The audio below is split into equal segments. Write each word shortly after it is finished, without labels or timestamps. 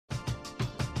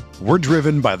We're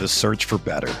driven by the search for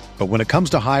better. But when it comes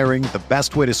to hiring, the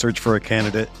best way to search for a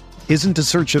candidate isn't to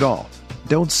search at all.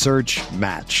 Don't search,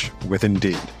 match with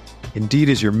Indeed. Indeed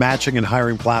is your matching and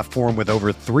hiring platform with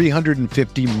over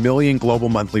 350 million global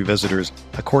monthly visitors,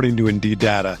 according to Indeed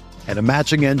data, and a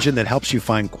matching engine that helps you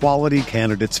find quality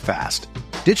candidates fast.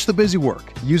 Ditch the busy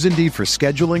work. Use Indeed for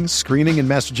scheduling, screening, and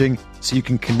messaging so you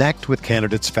can connect with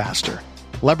candidates faster.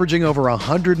 Leveraging over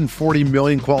 140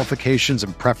 million qualifications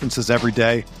and preferences every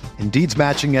day, Indeed's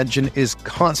matching engine is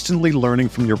constantly learning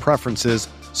from your preferences,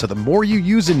 so the more you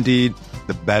use Indeed,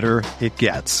 the better it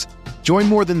gets. Join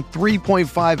more than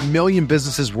 3.5 million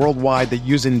businesses worldwide that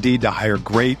use Indeed to hire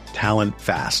great talent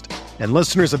fast. And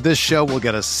listeners of this show will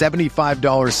get a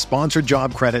 $75 sponsored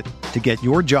job credit to get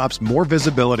your jobs more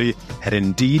visibility at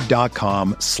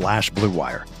Indeed.com/Blue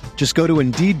Wire. Just go to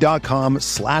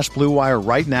Indeed.com/Blue Wire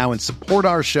right now and support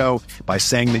our show by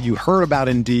saying that you heard about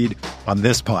Indeed on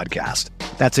this podcast.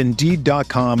 That's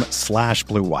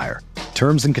Indeed.com/Blue Wire.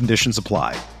 Terms and conditions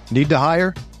apply. Need to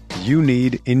hire? You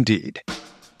need Indeed.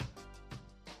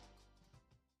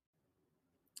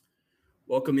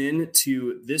 Welcome in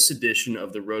to this edition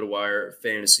of the RotoWire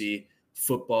Fantasy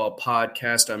Football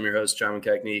Podcast. I'm your host, John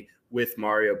McKechnie, with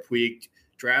Mario Puig.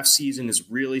 Draft season is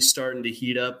really starting to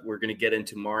heat up. We're going to get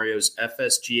into Mario's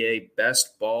FSGA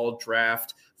Best Ball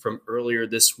Draft from earlier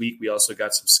this week. We also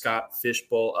got some Scott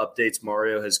Fishbowl updates.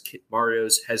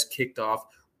 Mario's has kicked off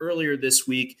earlier this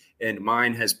week, and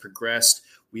mine has progressed.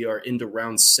 We are into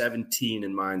round 17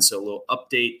 in mine, so a little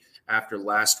update after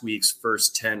last week's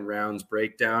first 10 rounds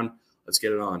breakdown. Let's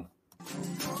get it on.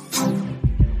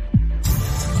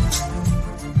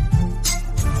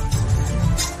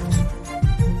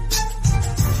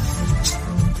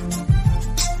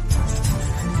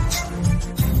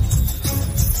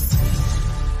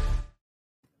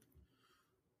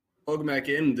 Welcome back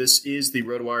in. This is the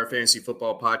RotoWire Fantasy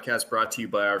Football Podcast brought to you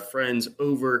by our friends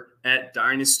over at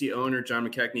Dynasty Owner. John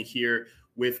McKechnie here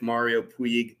with Mario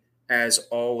Puig. As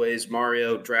always,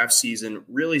 Mario, draft season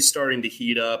really starting to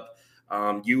heat up.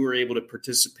 You were able to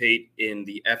participate in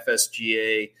the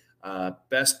FSGA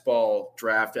Best Ball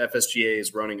Draft. FSGA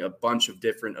is running a bunch of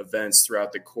different events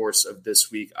throughout the course of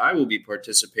this week. I will be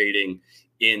participating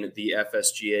in the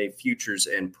FSGA Futures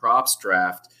and Props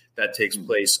Draft that takes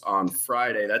place on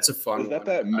Friday. That's a fun one. Is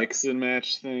that mix and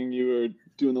match thing you were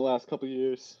doing the last couple of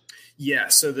years? Yeah,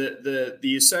 so the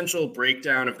essential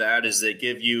breakdown of that is they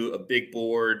give you a big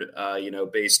board,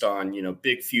 based on,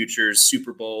 big futures,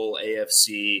 Super Bowl,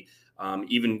 AFC,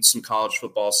 even some college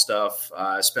football stuff.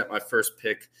 I spent my first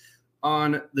pick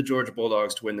on the Georgia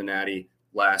Bulldogs to win the Natty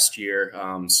last year.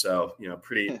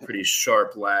 Pretty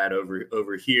sharp lad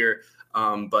over here.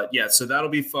 But yeah, so that'll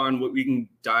be fun. We can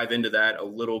dive into that a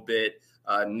little bit.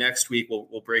 Next week,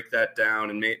 we'll break that down,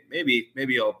 and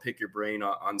maybe I'll pick your brain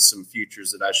on some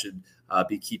futures that I should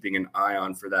be keeping an eye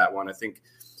on for that one. I think,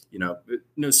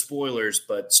 no spoilers,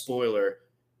 but spoiler,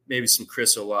 maybe some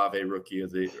Chris Olave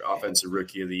offensive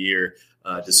rookie of the year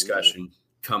discussion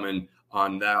coming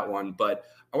on that one. But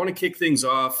I want to kick things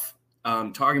off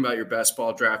talking about your best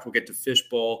ball draft. We'll get to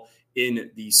Fishbowl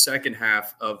in the second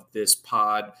half of this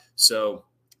pod. So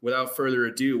without further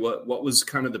ado, what was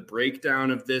kind of the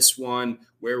breakdown of this one?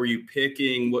 Where were you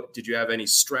picking? What did you have any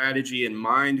strategy in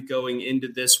mind going into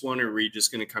this one, or were you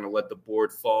just going to kind of let the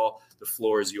board fall? The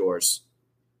floor is yours.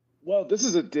 Well, this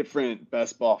is a different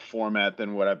best ball format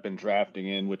than what I've been drafting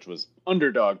in, which was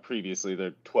underdog previously. There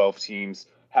are 12 teams,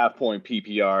 half-point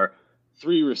PPR,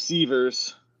 3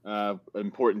 receivers,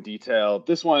 important detail.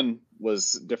 This one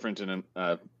was different in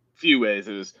a few ways.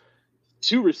 It was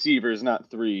 2 receivers, not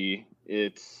 3.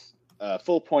 It's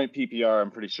full point PPR,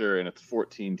 I'm pretty sure, and it's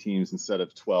 14 teams instead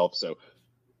of 12. So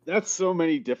that's so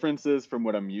many differences from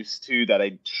what I'm used to that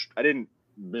I didn't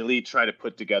really try to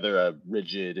put together a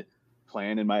rigid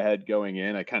plan in my head going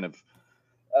in. I kind of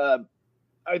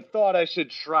I thought I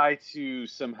should try to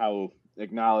somehow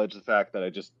acknowledge the fact that I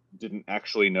just didn't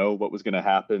actually know what was going to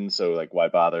happen. So like, why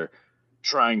bother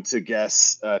trying to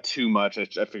guess too much? I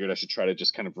figured I should try to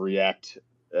just kind of react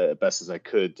best as I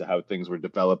could to how things were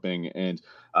developing. And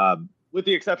with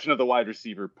the exception of the wide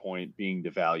receiver point being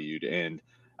devalued, and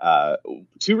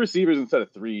 2 receivers instead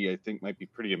of 3, I think might be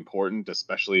pretty important,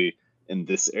 especially in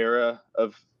this era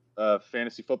of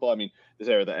fantasy football. I mean, this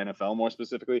era of the NFL more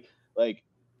specifically. Like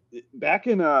back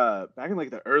in like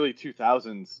the early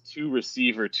 2000s, 2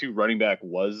 receiver, 2 running back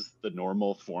was the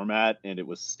normal format, and it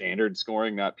was standard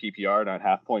scoring, not PPR, not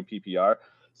half point PPR.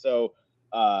 So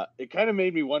it kind of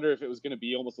made me wonder if it was going to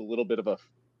be almost a little bit of a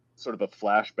sort of a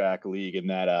flashback league, in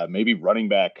that maybe running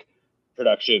back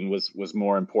production was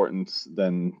more important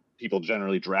than people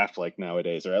generally draft like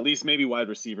nowadays, or at least maybe wide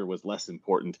receiver was less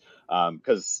important.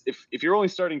 Because if you're only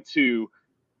starting two,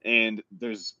 and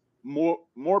there's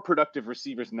more productive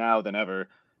receivers now than ever,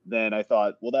 then I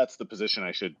thought, well, that's the position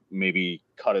I should maybe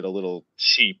cut it a little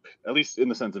cheap, at least in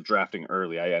the sense of drafting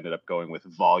early. I ended up going with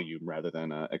volume rather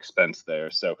than expense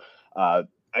there. So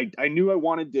I knew I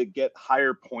wanted to get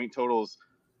higher point totals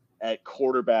at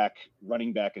quarterback,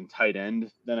 running back, and tight end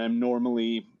than I'm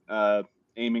normally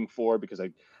aiming for, because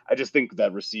I just think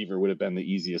that receiver would have been the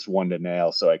easiest one to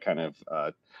nail. So I kind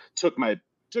of took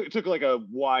like a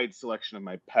wide selection of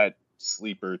my pet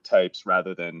sleeper types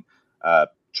rather than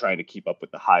trying to keep up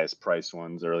with the highest priced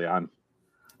ones early on.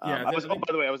 Yeah, by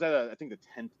the way, I was at I think the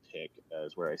 10th pick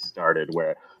is where I started,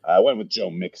 where I went with Joe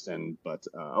Mixon. But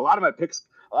a lot of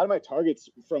my targets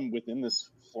from within this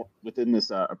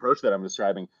approach that I'm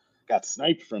describing got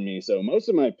sniped from me. So most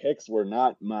of my picks were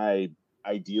not my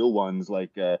ideal ones.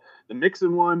 Like the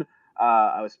Mixon one,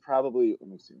 I was probably, let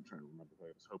me see, I'm trying to remember what I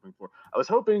was hoping for. I was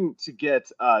hoping to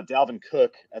get Dalvin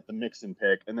Cook at the Mixon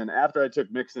pick, and then after I took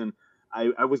Mixon,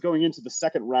 I was going into the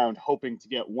second round hoping to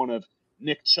get one of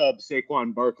Nick Chubb,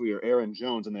 Saquon Barkley, or Aaron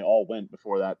Jones, and they all went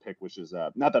before that pick, which is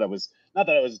not that I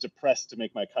was depressed to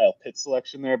make my Kyle Pitts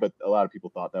selection there, but a lot of people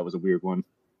thought that was a weird one.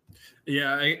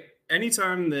 Yeah,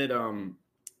 anytime that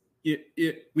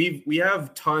we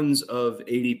have tons of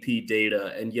ADP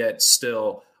data, and yet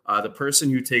still the person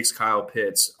who takes Kyle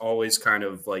Pitts always kind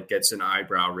of like gets an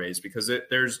eyebrow raised, because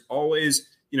there's always,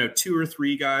 two or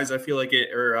three guys, I feel like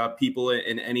people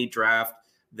in any draft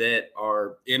that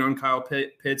are in on Kyle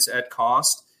Pitts at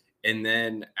cost. And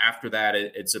then after that,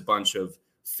 it's a bunch of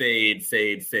fade.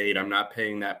 I'm not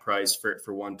paying that price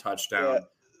for one touchdown. Yeah.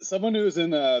 Someone who was in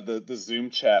the Zoom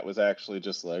chat was actually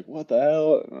just like, what the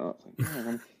hell? And I was like,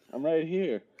 man, I'm right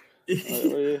here.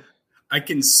 I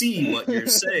can see what you're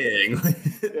saying.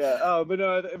 Yeah. Oh, but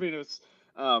no, I mean, it was,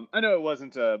 I know it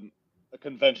wasn't a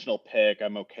conventional pick.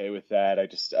 I'm okay with that. I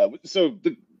just, so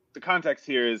the context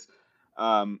here is,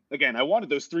 again, I wanted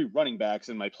those three running backs,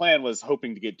 and my plan was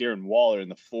hoping to get Darren Waller in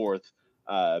the fourth.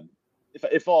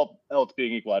 If all else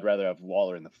being equal, I'd rather have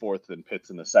Waller in the fourth than Pitts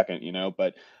in the second,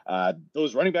 but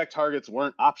those running back targets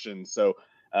weren't options. So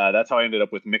that's how I ended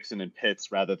up with Mixon and Pitts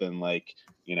rather than I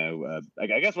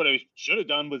guess what I should have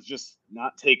done was just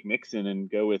not take Mixon and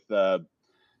go with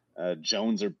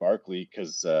Jones or Barkley,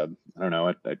 because I don't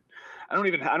know. I don't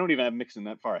even have Mixon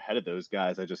that far ahead of those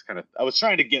guys. I was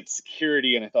trying to get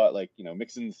security, and I thought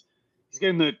he's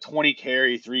getting the 20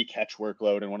 carry, 3 catch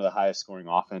workload and one of the highest scoring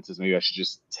offenses. Maybe I should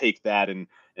just take that and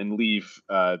leave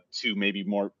two maybe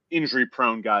more injury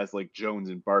prone guys like Jones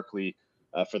and Barkley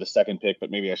for the second pick.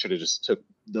 But maybe I should have just took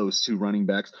those two running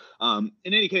backs. In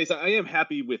any case, I am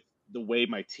happy with the way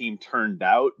my team turned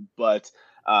out, but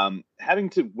having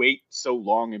to wait so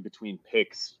long in between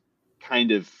picks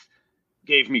kind of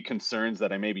gave me concerns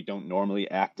that I maybe don't normally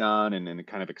act on, and it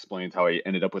kind of explains how I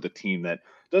ended up with a team that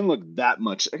doesn't look that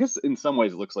much. I guess in some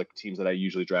ways it looks like teams that I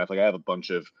usually draft. Like I have a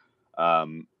bunch of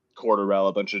Cordarrelle,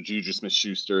 a bunch of Juju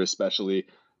Smith-Schuster, especially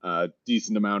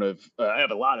decent amount of. I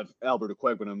have a lot of Albert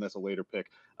Okwuegbunam. That's a later pick,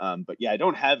 but yeah, I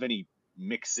don't have any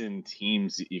mix-in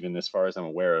teams even as far as I'm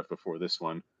aware of before this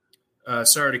one.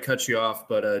 Sorry to cut you off,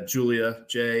 but Julia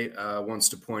J wants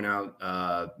to point out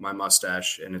my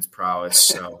mustache and its prowess.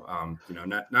 So,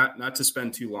 not to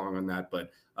spend too long on that,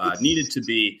 but needed to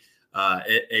be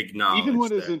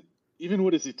acknowledged. Even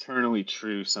what is eternally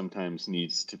true sometimes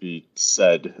needs to be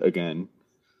said again.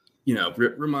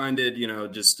 Reminded.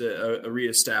 Just a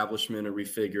reestablishment, a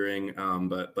refiguring.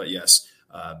 But yes,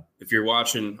 if you're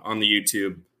watching on the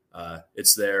YouTube,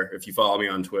 it's there. If you follow me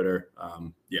on Twitter,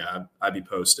 I'd be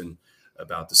posting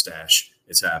about the stash.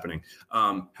 It's happening.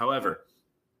 However,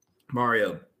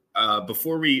 Mario,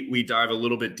 before we dive a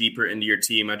little bit deeper into your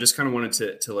team, I just kind of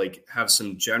wanted to have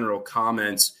some general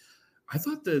comments. I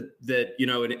thought that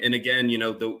and again,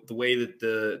 the way that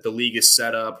the league is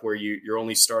set up, where you're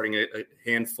only starting a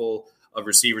handful of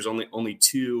receivers, only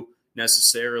 2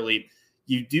 necessarily,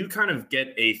 you do kind of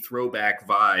get a throwback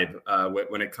vibe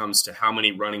when it comes to how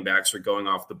many running backs are going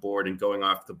off the board and going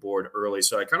off the board early.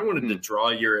 So I kind of wanted to draw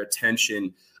your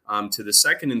attention to the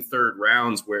second and third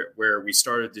rounds, where we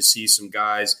started to see some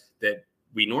guys that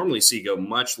we normally see go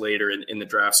much later in the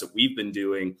drafts that we've been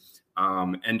doing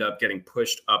end up getting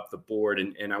pushed up the board.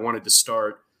 And I wanted to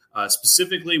start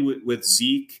specifically with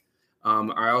Zeke.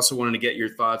 I also wanted to get your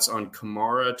thoughts on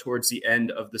Kamara towards the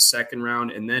end of the second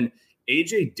round, and then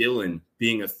A.J. Dillon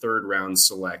being a third-round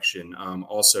selection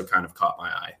also kind of caught my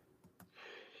eye.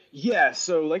 Yeah,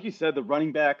 so like you said, the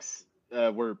running backs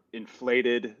were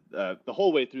inflated the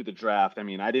whole way through the draft. I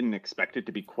mean, I didn't expect it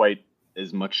to be quite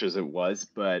as much as it was,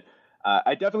 but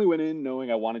I definitely went in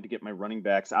knowing I wanted to get my running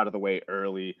backs out of the way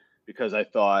early because I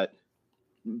thought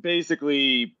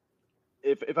basically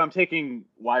if I'm taking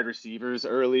wide receivers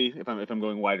early, if I'm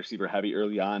going wide receiver heavy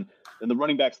early on, then the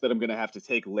running backs that I'm going to have to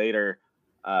take later,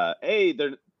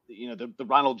 they're the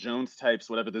Ronald Jones types,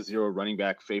 whatever the zero running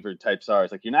back favored types are.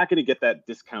 It's like you're not going to get that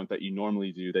discount that you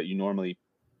normally do, that you normally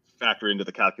factor into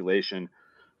the calculation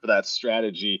for that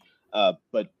strategy.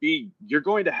 But B, you're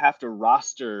going to have to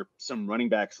roster some running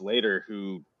backs later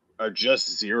who are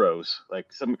just zeros.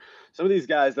 Like some of these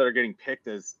guys that are getting picked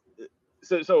as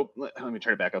so let me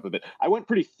try to back up a bit. I went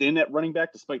pretty thin at running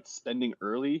back despite spending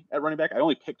early at running back. I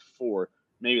only picked 4.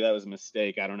 Maybe that was a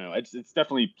mistake. I don't know. It's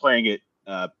definitely playing it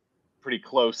pretty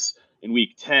close in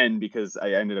week 10 because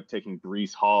I ended up taking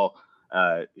Breece Hall,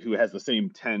 who has the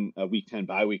same week 10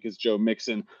 bye week as Joe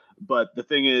Mixon. But the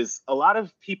thing is, a lot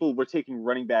of people were taking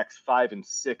running backs 5 and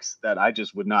 6 that I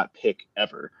just would not pick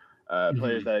ever.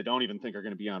 Players that I don't even think are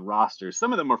going to be on rosters.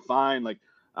 Some of them are fine, like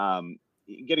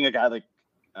getting a guy like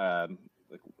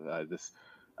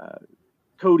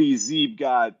Cody Zeeb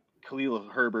got Khalil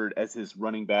Herbert as his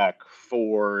running back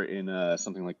 4 in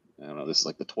something like, I don't know, this is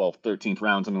like the 12th, 13th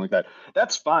round, something like that.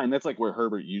 That's fine. That's like where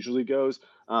Herbert usually goes.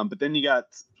 But then you got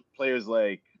players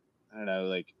like, I don't know,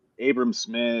 like Abram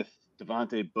Smith,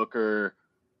 Devontae Booker,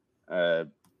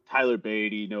 Tyler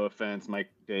Beatty, no offense, Mike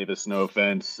Davis, no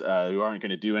offense, who aren't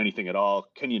going to do anything at all.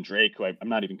 Kenyon Drake, who I'm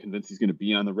not even convinced he's going to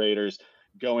be on the Raiders,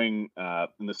 going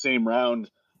in the same round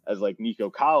as like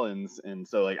Nico Collins. And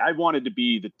so like I wanted to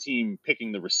be the team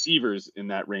picking the receivers in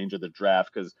that range of the draft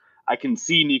because I can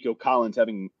see Nico Collins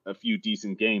having a few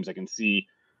decent games. I can see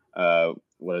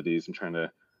what are these? I'm trying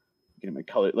to get my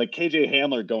color. Like KJ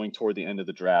Hamler going toward the end of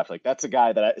the draft. Like that's a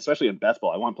guy that especially in best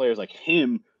ball, I want players like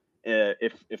him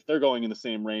if they're going in the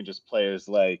same range as players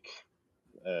like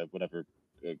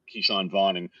Keyshawn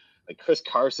Vaughn and like Chris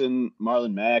Carson,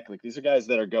 Marlon Mack. Like these are guys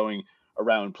that are going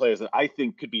around players that I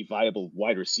think could be viable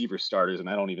wide receiver starters, and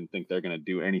I don't even think they're going to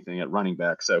do anything at running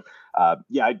back. So, I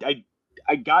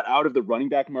got out of the running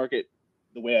back market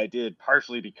the way I did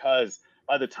partially because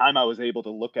by the time I was able to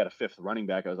look at a 5th running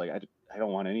back, I was like, I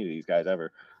don't want any of these guys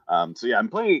ever. So yeah, I'm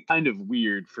playing it kind of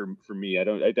weird for me. I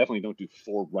definitely don't do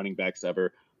 4 running backs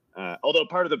ever. Although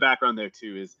part of the background there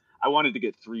too is I wanted to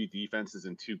get 3 defenses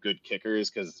and 2 good kickers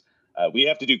because we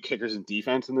have to do kickers and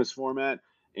defense in this format,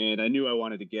 and I knew I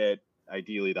wanted to get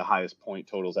ideally the highest point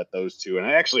totals at those 2, and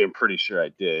I actually am pretty sure I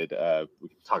did. We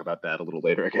can talk about that a little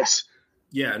later, I guess.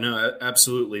 Yeah, no,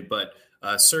 absolutely. But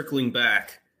circling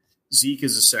back, Zeke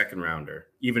is a second rounder,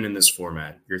 even in this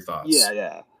format. Your thoughts?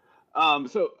 Yeah.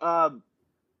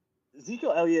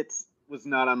 Ezekiel Elliott was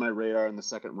not on my radar in the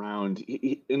second round,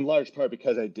 in large part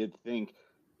because I did think,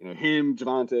 him,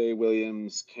 Javonte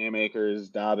Williams, Cam Akers,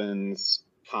 Dobbins,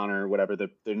 Connor, whatever,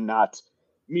 they're not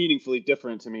meaningfully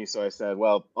different to me. So I said,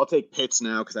 well, I'll take Pitts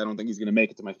now because I don't think he's going to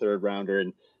make it to my 3rd rounder.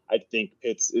 And I think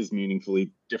Pitts is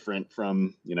meaningfully different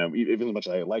from, even as much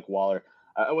as I like Waller,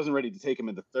 I wasn't ready to take him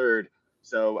in the 3rd.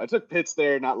 So I took Pitts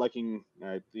there, not liking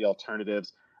the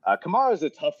alternatives. Kamara is a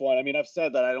tough one. I mean, I've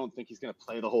said that I don't think he's going to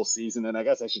play the whole season. And I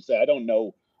guess I should say I don't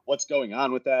know what's going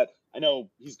on with that. I know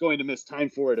he's going to miss time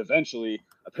for it eventually.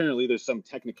 Apparently, there's some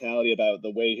technicality about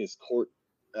the way his court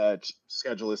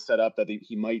schedule is set up that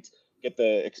he might get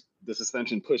the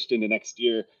suspension pushed into next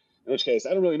year, in which case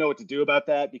I don't really know what to do about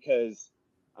that because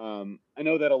I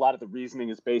know that a lot of the reasoning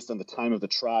is based on the time of the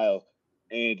trial,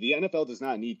 and the NFL does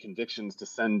not need convictions to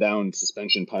send down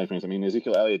suspension punishments. I mean,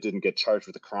 Ezekiel Elliott didn't get charged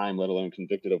with a crime, let alone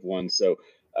convicted of one. So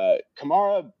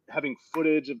Kamara having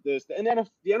footage of this, and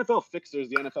the NFL fixers,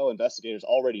 the NFL investigators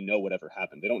already know whatever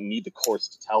happened. They don't need the courts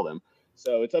to tell them.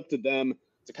 So it's up to them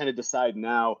to kind of decide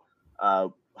now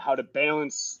how to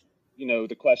balance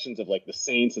the questions of like the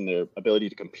Saints and their ability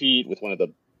to compete with one of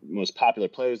the most popular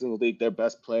players in the league, their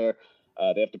best player.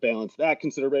 They have to balance that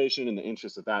consideration and the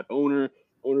interest of that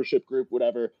ownership group,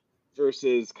 whatever,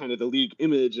 versus kind of the league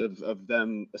image of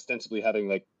them ostensibly having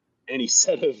like any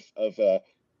set of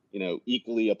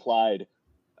equally applied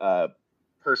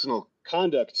personal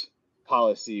conduct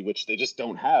policy, which they just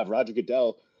don't have. Roger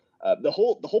Goodell, the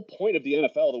whole point of the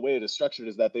NFL, the way it is structured,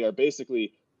 is that they are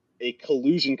basically a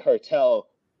collusion cartel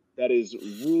that is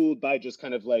ruled by just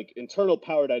kind of like internal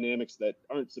power dynamics that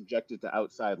aren't subjected to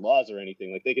outside laws or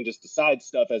anything. Like they can just decide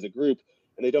stuff as a group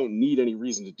and they don't need any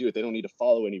reason to do it. They don't need to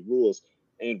follow any rules.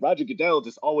 And Roger Goodell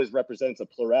just always represents a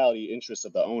plurality interest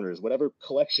of the owners. Whatever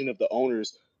collection of the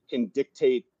owners can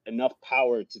dictate enough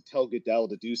power to tell Goodell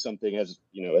to do something as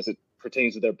it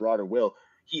pertains to their broader will,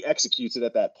 he executes it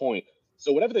at that point.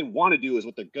 So whatever they want to do is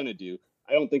what they're going to do.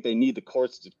 I don't think they need the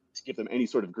courts to give them any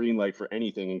sort of green light for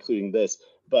anything, including this.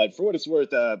 But for what it's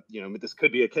worth, this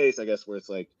could be a case, I guess, where it's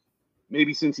like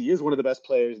maybe since he is one of the best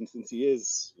players and since he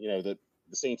is, the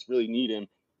Saints really need him,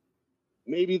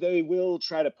 maybe they will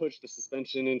try to push the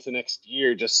suspension into next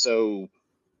year just so,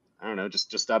 I don't know,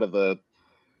 just out of the,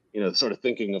 sort of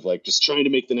thinking of like just trying to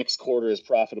make the next quarter as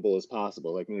profitable as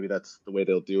possible. Like maybe that's the way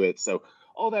they'll do it. So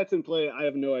all that's in play. I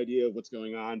have no idea what's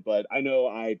going on, but I know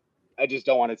I just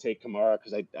don't want to take Kamara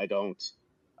because I don't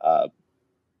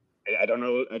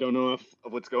know of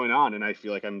what's going on, and I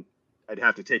feel like I'd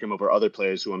have to take him over other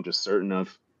players who I'm just certain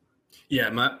of. Yeah,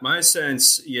 my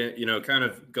sense, kind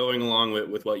of going along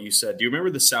with what you said. Do you remember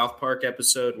the South Park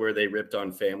episode where they ripped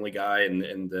on Family Guy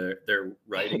and their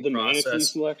writing the process? manatee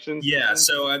selections? Yeah,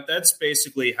 so that's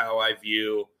basically how I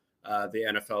view the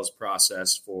NFL's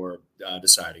process for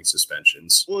deciding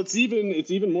suspensions. Well, it's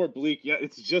even more bleak. Yeah,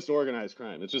 it's just organized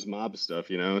crime. It's just mob stuff.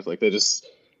 It's like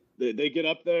they get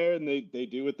up there and they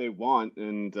do what they want,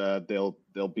 and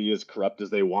they'll be as corrupt as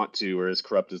they want to, or as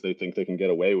corrupt as they think they can get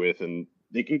away with, and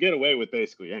they can get away with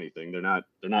basically anything. They're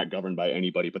not governed by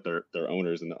anybody but their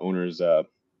owners, and the owners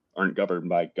aren't governed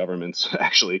by governments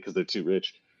actually because they're too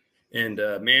rich. And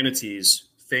manatees,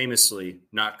 famously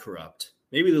not corrupt,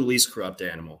 maybe the least corrupt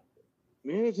animal.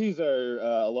 Manatees are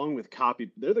along with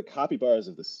they're the capybaras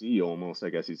of the sea almost, I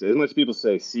guess you say. As much people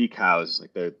say sea cows,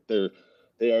 like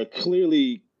they are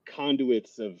clearly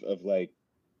conduits of like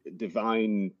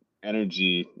divine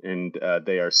energy, and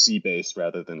they are sea-based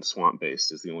rather than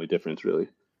swamp-based is the only difference, really.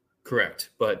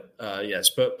 Correct. But yes,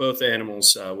 both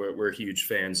animals we're huge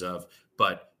fans of.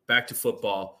 But back to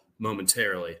football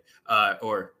momentarily,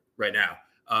 or right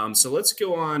now. So let's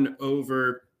go on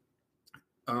over.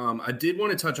 I did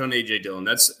want to touch on A.J. Dillon.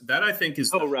 That I think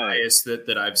is the highest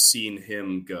that I've seen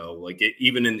him go, like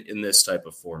even in this type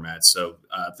of format. So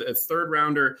the third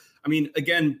rounder, I mean,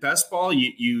 again, best ball,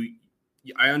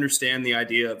 I understand the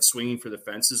idea of swinging for the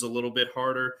fences a little bit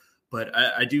harder, but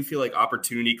I do feel like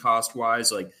opportunity cost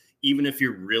wise, like even if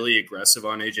you're really aggressive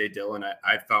on A.J. Dillon,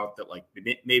 I felt that like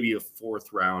maybe a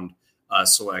fourth round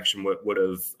selection would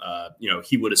have,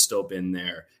 he would have still been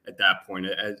there at that point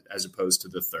as opposed to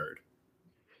the third.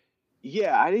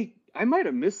 Yeah, I might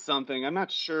have missed something. I'm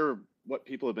not sure what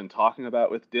people have been talking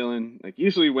about with Dillon. Like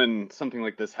usually when something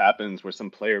like this happens, where some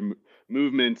player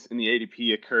movement in the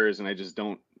ADP occurs, and I just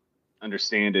don't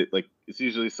understand it. Like it's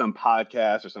usually some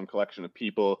podcast or some collection of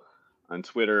people on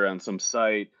Twitter on some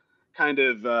site kind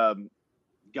of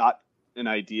got an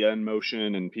idea in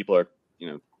motion, and people are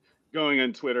going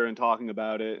on Twitter and talking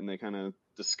about it, and they kind of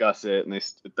discuss it, and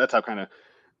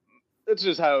that's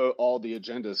just how all the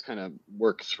agendas kind of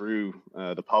work through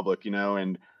the public,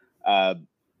 and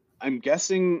I'm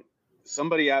guessing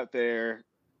somebody out there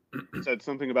said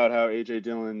something about how A.J.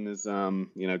 Dillon is, going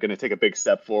to take a big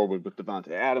step forward with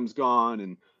Davante Adams gone,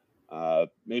 and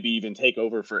maybe even take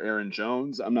over for Aaron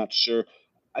Jones. I'm not sure.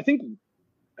 I think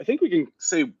we can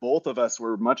say both of us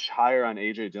were much higher on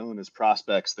A.J. Dillon as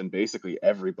prospects than basically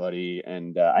everybody.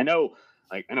 And I know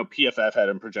PFF had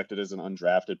him projected as an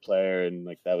undrafted player, and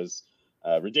like that was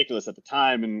ridiculous at the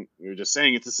time. And we were just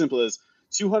saying it's as simple as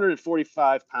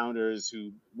 245 pounders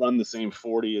who run the same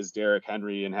 40 as Derrick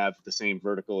Henry and have the same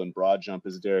vertical and broad jump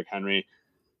as Derrick Henry.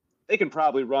 They can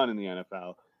probably run in the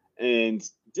NFL, and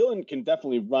Dillon can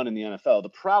definitely run in the NFL. The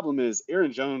problem is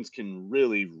Aaron Jones can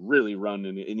really, really run,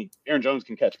 and Aaron Jones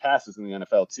can catch passes in the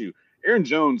NFL too. Aaron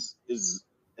Jones is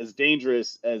as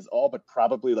dangerous as all but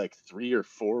probably like 3 or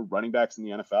 4 running backs in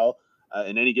the NFL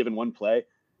in any given one play.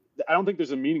 I don't think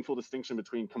there's a meaningful distinction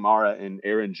between Kamara and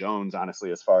Aaron Jones,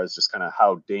 honestly, as far as just kind of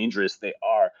how dangerous they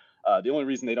are. The only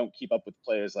reason they don't keep up with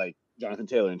players like Jonathan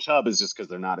Taylor and Chubb is just because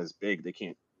they're not as big. They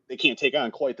can't take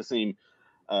on quite the same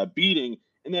beating,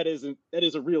 and that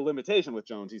is a real limitation with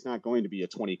Jones. He's not going to be a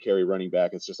 20 carry running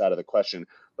back. It's just out of the question.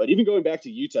 But even going back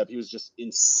to UTEP, he was just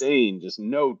insane, just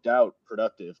no doubt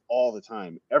productive all the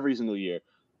time, every single year.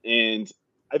 And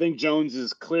I think Jones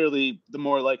is clearly the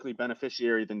more likely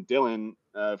beneficiary than Dillon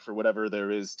for whatever there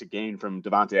is to gain from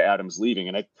Davante Adams leaving.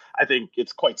 And I think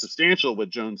it's quite substantial what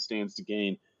Jones stands to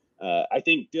gain. I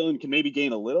think Dillon can maybe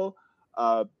gain a little,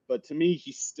 but to me,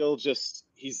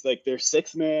 he's like their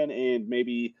sixth man and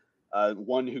maybe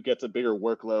one who gets a bigger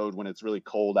workload when it's really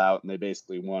cold out and they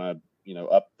basically want to,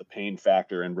 up the pain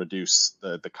factor and reduce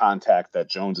the contact that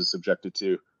Jones is subjected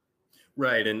to.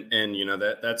 Right. And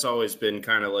that's always been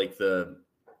kind of like the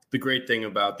great thing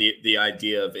about the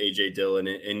idea of A.J. Dillon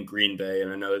in Green Bay.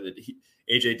 And I know that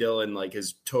A.J. Dillon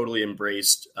has totally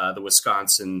embraced the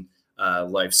Wisconsin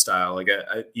lifestyle.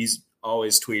 He's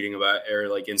always tweeting about or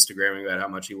Instagramming about how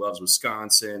much he loves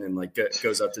Wisconsin and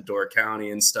goes up to Door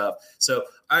County and stuff. So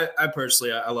I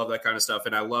personally, I love that kind of stuff.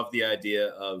 And I love the idea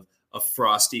of a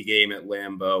frosty game at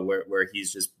Lambeau where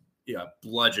he's just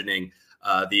bludgeoning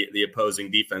the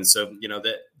opposing defense. So,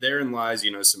 that therein lies,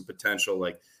 some potential,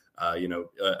 like,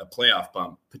 a playoff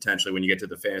bump potentially when you get to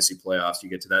the fantasy playoffs. You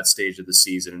get to that stage of the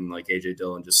season, and like AJ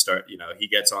Dillon just he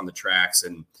gets on the tracks,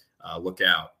 and look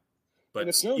out. But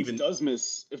if Jones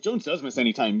does miss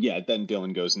any time, then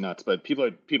Dillon goes nuts. But people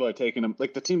are taking him,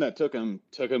 like the team that took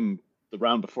him the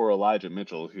round before Elijah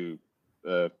Mitchell, who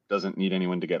doesn't need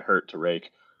anyone to get hurt to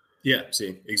rake. Yeah,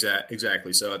 see,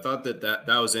 exactly. So I thought that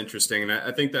was interesting, and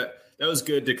I think that was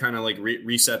good to kind of like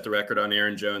reset the record on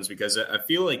Aaron Jones, because I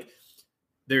feel like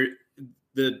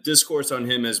the discourse on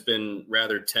him has been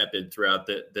rather tepid throughout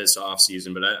this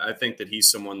offseason, but I think that he's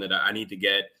someone that I need to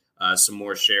get some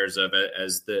more shares of it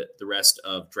as the rest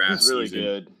of draft really season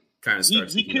good. Kind of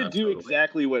starts. He could do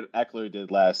exactly what Eckler did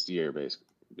last year,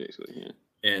 basically. Yeah.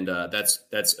 And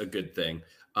that's a good thing.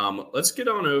 Let's get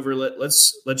on over.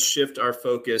 Let's shift our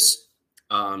focus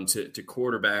to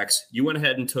quarterbacks. You went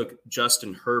ahead and took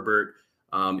Justin Herbert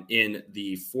in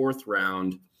the 4th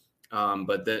round,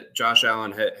 but that Josh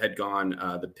Allen had gone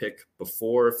the pick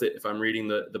before, if I'm reading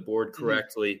the board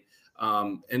correctly.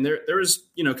 And there was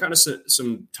kind of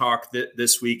some talk that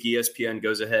this week ESPN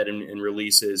goes ahead and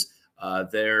releases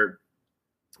their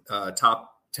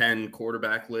top 10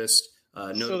 quarterback list.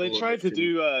 So they tried to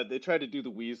do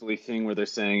the Weasley thing where they're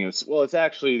saying it's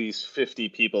actually these 50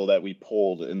 people that we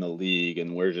polled in the league,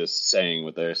 and we're just saying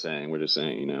what they're saying. We're just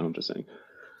saying, I'm just saying.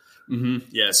 Mm-hmm.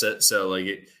 Yeah. So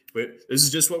like this is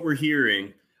just what we're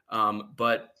hearing.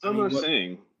 But some are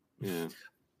saying, yeah.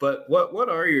 But what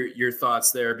are your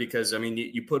thoughts there? Because I mean,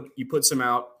 you put some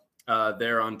out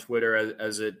there on Twitter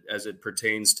as it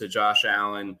pertains to Josh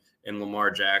Allen and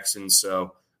Lamar Jackson.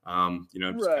 So just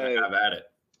kind of have at it.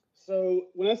 So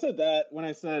when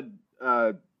I said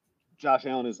Josh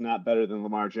Allen is not better than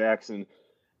Lamar Jackson,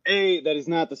 that is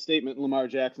not the statement. Lamar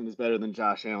Jackson is better than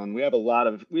Josh Allen. We have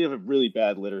a really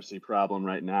bad literacy problem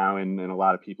right now, and a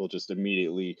lot of people just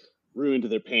immediately ruined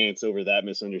their pants over that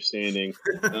misunderstanding.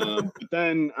 But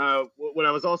then what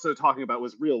I was also talking about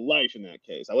was real life in that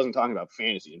case. I wasn't talking about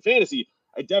fantasy. In fantasy,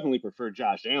 I definitely prefer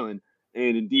Josh Allen,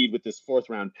 and indeed with this 4th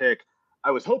round pick,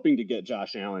 I was hoping to get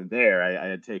Josh Allen there. I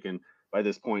had taken, by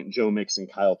this point, Joe Mixon,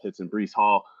 Kyle Pitts, and Breece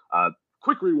Hall.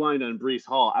 Quick rewind on Breece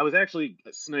Hall. I was actually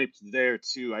sniped there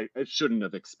too. I shouldn't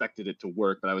have expected it to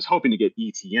work, but I was hoping to get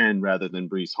ETN rather than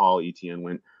Breece Hall. ETN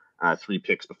went 3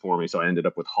 picks before me, so I ended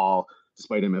up with Hall,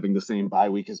 despite him having the same bye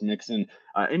week as Mixon.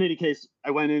 In any case, I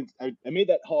went in, I made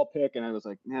that Hall pick, and I was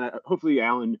like, man, hopefully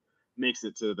Allen makes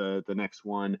it to the next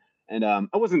one. And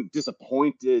I wasn't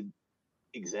disappointed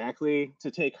exactly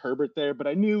to take Herbert there, but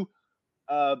I knew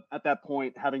at that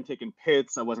point, having taken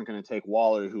Pitts, I wasn't going to take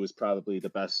Waller, who was probably the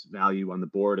best value on the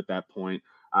board at that point.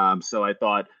 So I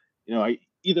thought, I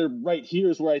either right here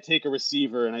is where I take a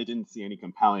receiver, and I didn't see any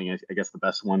compelling. I guess the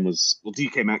best one was,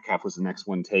 DK Metcalf was the next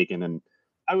one taken, and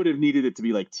I would have needed it to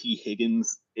be like T.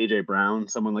 Higgins, AJ Brown,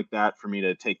 someone like that, for me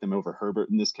to take them over Herbert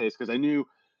in this case, because I knew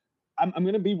I'm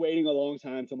going to be waiting a long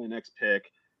time till my next pick,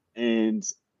 and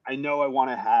I know I want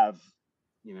to have,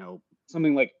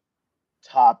 something like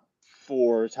top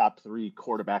 4, top 3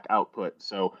 quarterback output.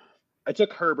 So I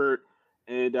took Herbert,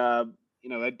 and I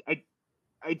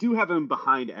do have him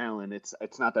behind Allen.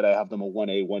 It's not that I have them a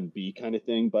 1A, 1B kind of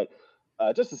thing, but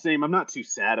just the same, I'm not too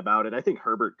sad about it. I think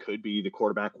Herbert could be the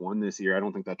quarterback 1 this year. I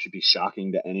don't think that should be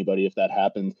shocking to anybody if that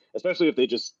happens, especially if they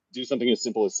just do something as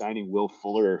simple as signing Will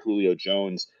Fuller or Julio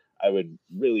Jones. I would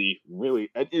really,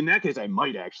 really, in that case, I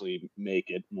might actually make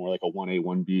it more like a 1A,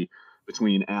 1B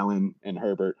between Allen and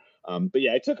Herbert. But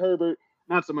yeah, I took Herbert,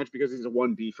 not so much because he's a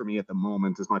 1B for me at the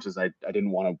moment, as much as I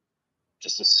didn't want to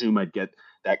just assume I'd get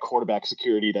that quarterback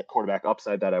security, that quarterback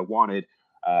upside that I wanted,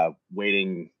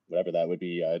 waiting, whatever that would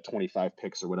be, 25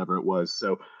 picks or whatever it was.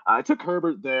 So I took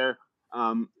Herbert there.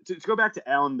 To go back to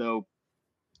Allen, though,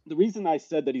 the reason I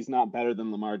said that he's not better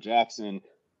than Lamar Jackson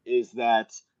is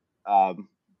that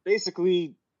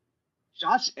basically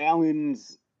Josh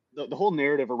Allen's, the whole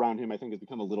narrative around him, I think, has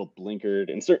become a little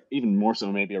blinkered, and even more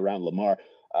so maybe around Lamar.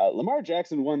 Lamar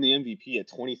Jackson won the MVP at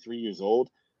 23 years old,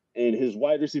 and his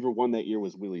wide receiver 1 that year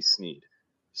was Willie Snead.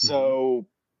 So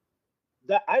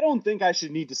that I don't think I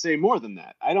should need to say more than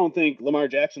that. I don't think Lamar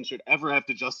Jackson should ever have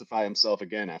to justify himself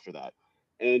again after that.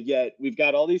 And yet we've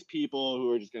got all these people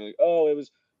who are just going to, it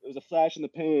was a flash in the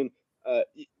pan.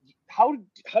 How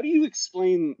do you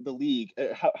explain the league?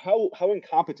 How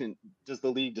incompetent does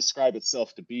the league describe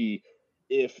itself to be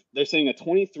if they're saying a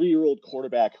 23-year-old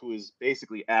quarterback who is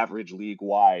basically average league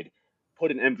wide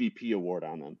put an MVP award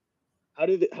on them? How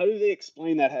do they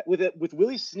explain that with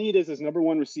Willie Snead as his number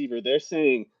 1 receiver? They're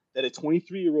saying that a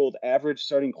 23-year-old average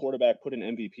starting quarterback put an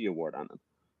MVP award on them.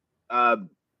 Uh,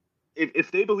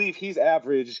 if they believe he's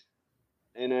average,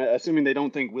 and assuming they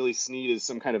don't think Willie Snead is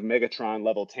some kind of Megatron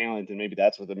level talent, and maybe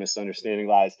that's where the misunderstanding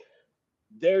lies,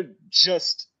 they're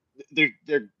just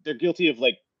they're guilty of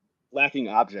like lacking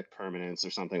object permanence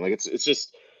or something. Like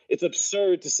it's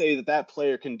absurd to say that that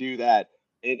player can do that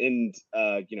and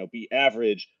be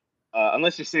average.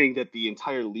 Unless you're saying that the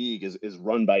entire league is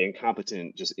run by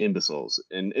incompetent, just imbeciles,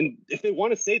 and if they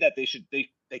want to say that,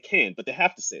 they can, but they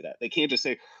have to say that. They can't just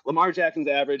say Lamar Jackson's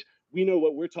average. We know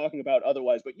what we're talking about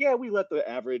otherwise, but yeah, we let the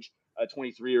average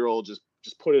 23-year-old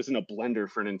just put us in a blender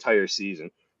for an entire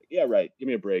season. Yeah, right. Give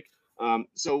me a break.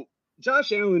 So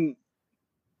Josh Allen,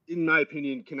 in my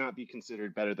opinion, cannot be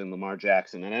considered better than Lamar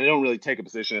Jackson, and I don't really take a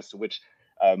position as to which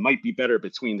might be better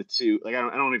between the two. Like I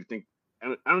don't even think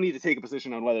I don't need to take a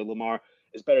position on whether Lamar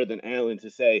is better than Allen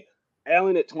to say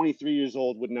Allen at 23 years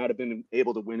old would not have been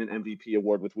able to win an MVP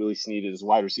award with Willie Snead as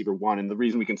wide receiver one. And the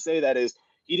reason we can say that is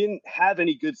he didn't have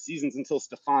any good seasons until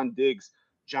Stephon Diggs,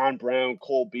 John Brown,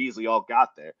 Cole Beasley all got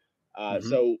there.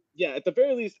 So, yeah, at the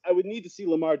very least, I would need to see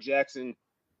Lamar Jackson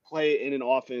play in an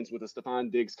offense with a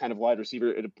Stephon Diggs kind of wide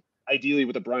receiver, ideally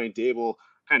with a Brian Dable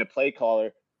kind of play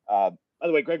caller. By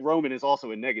the way, Greg Roman is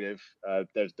also a negative.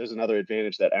 There's another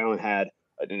advantage that Allen had,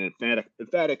 an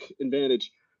emphatic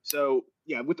advantage. So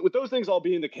yeah, with those things all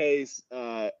being the case,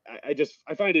 I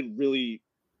find it really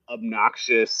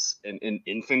obnoxious and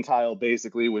infantile,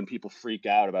 basically, when people freak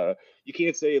out about it. You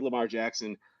can't say Lamar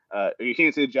Jackson, or you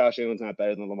can't say Josh Allen's not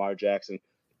better than Lamar Jackson.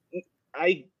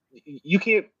 You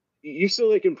can't. You're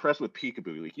still like impressed with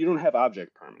peekaboo. Like you don't have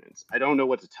object permanence. I don't know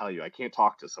what to tell you. I can't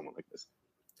talk to someone like this.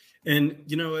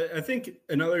 And, I think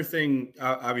another thing,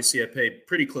 obviously I pay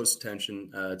pretty close attention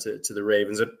to the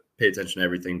Ravens. I pay attention to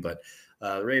everything, but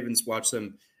the Ravens, watch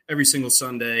them every single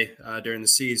Sunday during the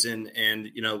season.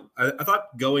 And, I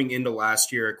thought going into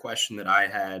last year, a question that I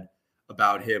had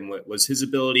about him was his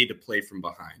ability to play from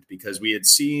behind, because we had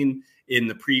seen in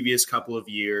the previous couple of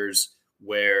years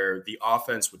where the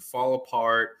offense would fall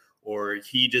apart or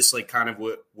he just like kind of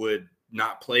would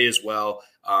not play as well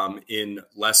in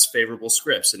less favorable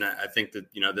scripts. And I think that,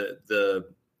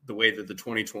 the way that the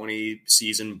 2020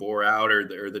 season bore out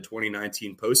or the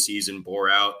 2019 postseason bore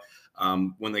out,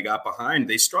 when they got behind,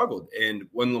 they struggled. And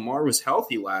when Lamar was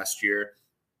healthy last year,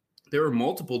 there were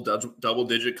multiple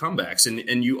double-digit comebacks.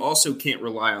 And you also can't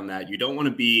rely on that. You don't want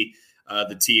to be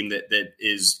the team that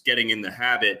is getting in the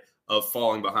habit of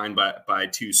falling behind by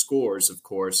two scores, of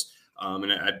course.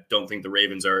 And I don't think the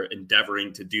Ravens are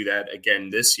endeavoring to do that again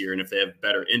this year. And if they have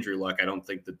better injury luck, I don't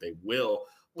think that they will.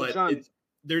 But well, John,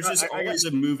 there's just always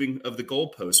a moving of the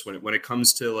goalposts when it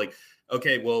comes to like,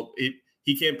 okay, well,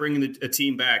 he can't bring a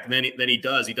team back. And then he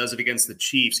does. He does it against the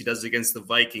Chiefs. He does it against the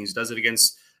Vikings. Does it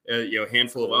against a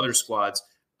handful of other squads.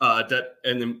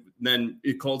 And then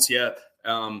it Colts,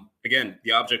 again,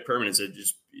 the object permanence is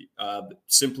just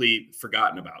simply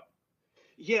forgotten about.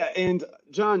 Yeah, and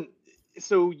John,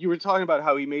 so you were talking about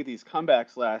how he made these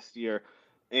comebacks last year,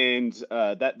 and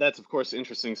that's of course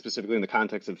interesting, specifically in the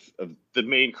context of the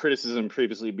main criticism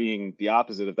previously being the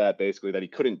opposite of that, basically that he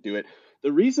couldn't do it.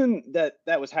 The reason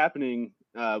that was happening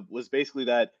was basically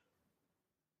that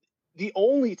the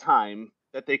only time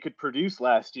that they could produce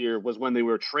last year was when they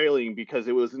were trailing, because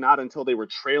it was not until they were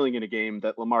trailing in a game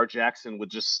that Lamar Jackson would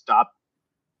just stop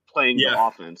playing the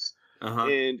offense.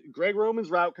 And Greg Roman's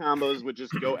route combos would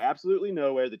just go absolutely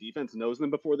nowhere. The defense knows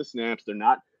them before the snaps. They're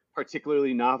not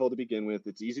particularly novel to begin with.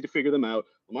 It's easy to figure them out.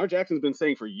 Lamar Jackson's been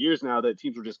saying for years now that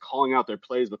teams were just calling out their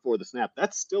plays before the snap.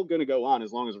 That's still going to go on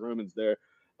as long as Roman's there,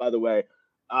 by the way.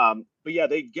 But yeah,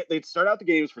 they'd start out the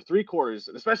games for 3 quarters,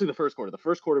 especially the first quarter. The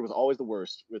first quarter was always the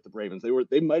worst with the Ravens.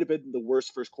 They might have been the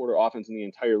worst first quarter offense in the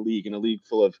entire league, in a league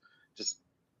full of just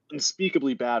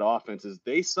unspeakably bad offenses.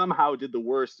 They somehow did the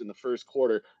worst in the first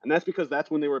quarter, and that's because that's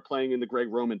when they were playing in the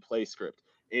Greg Roman play script.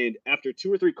 And after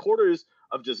 2 or 3 quarters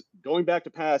of just going back to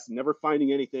pass, never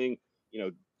finding anything,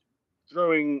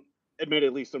 throwing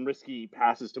admittedly some risky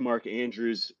passes to Mark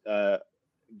Andrews,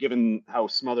 given how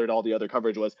smothered all the other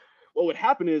coverage was, what would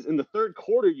happen is in the third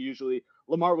quarter, usually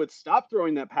Lamar would stop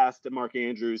throwing that pass to Mark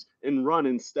Andrews and run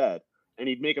instead. And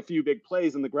he'd make a few big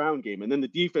plays in the ground game. And then the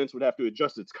defense would have to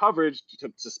adjust its coverage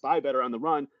to spy better on the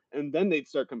run. And then they'd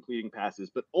start completing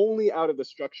passes, but only out of the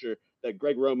structure that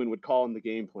Greg Roman would call in the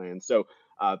game plan. So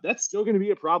that's still going to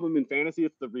be a problem in fantasy.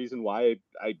 It's the reason why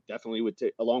I definitely would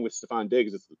take, along with Stephon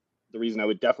Diggs, it's the reason I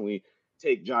would definitely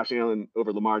take Josh Allen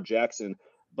over Lamar Jackson.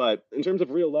 But in terms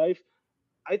of real life,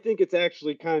 I think it's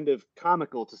actually kind of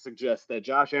comical to suggest that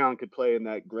Josh Allen could play in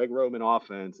that Greg Roman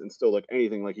offense and still look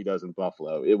anything like he does in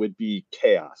Buffalo. It would be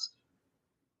chaos.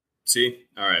 See,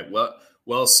 all right,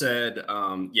 well said.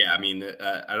 Yeah, I mean,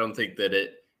 I don't think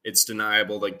that it's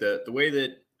deniable. Like the way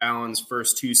that Allen's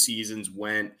first two seasons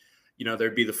went,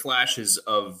 there'd be the flashes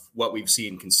of what we've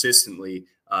seen consistently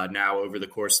now over the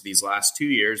course of these last 2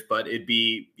 years, but it'd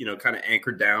be kind of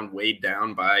anchored down, weighed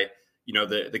down by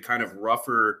the kind of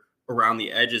rougher around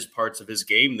the edges parts of his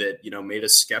game that made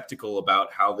us skeptical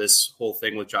about how this whole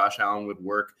thing with Josh Allen would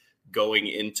work going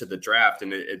into the draft.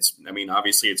 And I mean,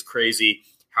 obviously it's crazy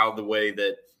how the way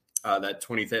that that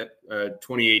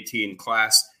 2018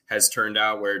 class has turned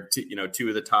out, where two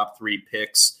of the top three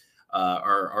picks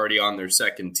are already on their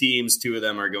second teams. Two of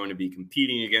them are going to be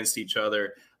competing against each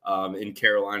other in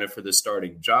Carolina for the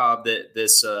starting job that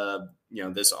this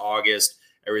August,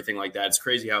 everything like that. It's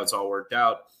crazy how it's all worked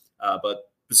out. But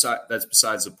that's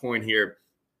besides the point here.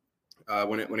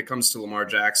 When it comes to Lamar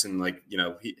Jackson,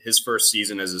 his first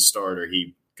season as a starter,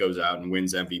 he goes out and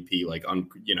wins MVP.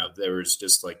 There was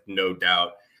just no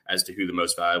doubt as to who the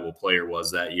most valuable player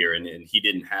was that year. And he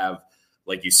didn't have,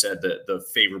 like you said, the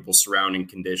favorable surrounding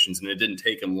conditions, and it didn't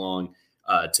take him long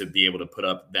to be able to put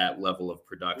up that level of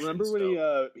production. Remember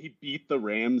when he beat the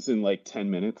Rams in 10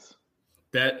 minutes?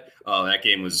 That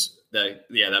game was that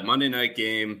Monday night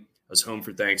game. I was home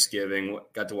for Thanksgiving,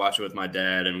 got to watch it with my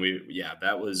dad, and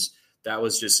that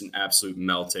was just an absolute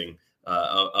melting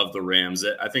of the Rams.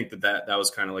 I think that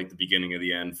was kind of like the beginning of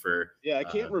the end for. Yeah, I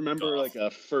can't remember Goff. A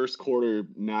first quarter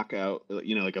knockout,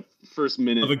 a first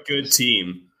minute of a good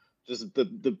team. Just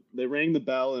they rang the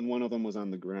bell and one of them was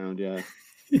on the ground. Yeah.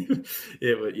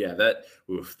 That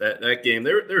game.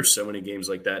 There were so many games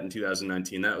like that in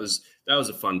 2019. That was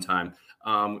a fun time.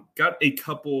 Got a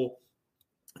couple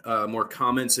more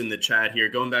comments in the chat here.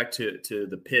 Going back to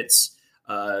the Pitts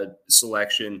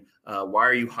selection. Why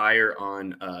are you higher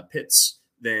on Pitts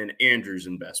than Andrews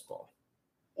in best ball?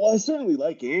 Well, I certainly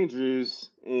like Andrews,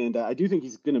 and I do think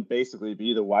he's going to basically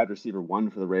be the wide receiver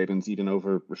one for the Ravens, even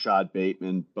over Rashad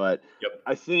Bateman. But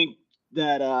I think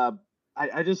that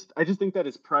I just think that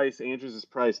his price, Andrews'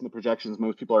 price, and the projections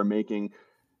most people are making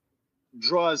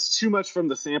draws too much from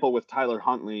the sample with Tyler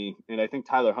Huntley, and I think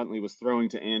Tyler Huntley was throwing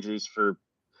to Andrews for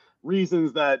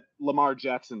reasons that Lamar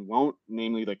Jackson won't,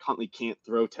 namely Huntley can't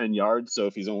throw 10 yards. So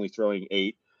if he's only throwing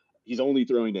 8, he's only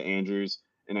throwing to Andrews.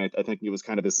 And I think it was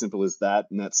kind of as simple as that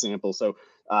in that sample. So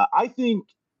I think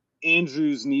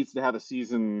Andrews needs to have a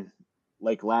season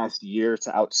like last year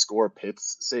to outscore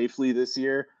Pitts safely this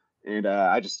year. And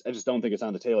I just don't think it's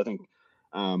on the table. I think,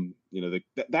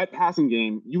 that passing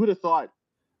game, you would have thought,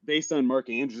 based on Mark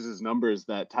Andrews' numbers,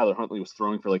 that Tyler Huntley was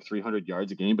throwing for 300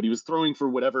 yards a game, but he was throwing for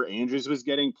whatever Andrews was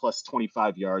getting plus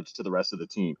 25 yards to the rest of the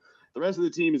team. The rest of the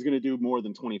team is going to do more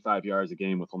than 25 yards a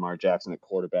game with Lamar Jackson at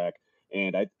quarterback.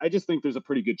 And I just think there's a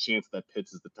pretty good chance that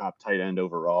Pitts is the top tight end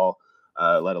overall,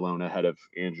 let alone ahead of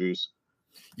Andrews.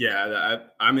 Yeah,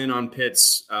 I'm in on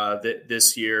Pitts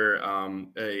this year.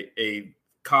 A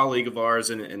colleague of ours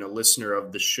and a listener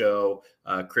of the show,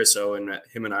 Chris Owen,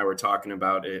 him and I were talking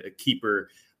about a keeper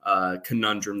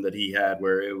conundrum that he had,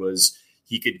 where it was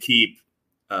he could keep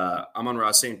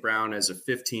Amon-Ra St. Brown as a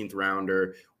 15th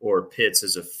rounder or Pitts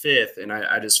as a 5th. And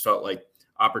I just felt like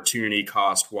opportunity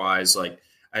cost wise,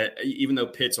 even though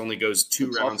Pitts only goes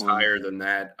 2 rounds higher than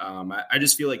that, I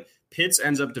just feel like Pitts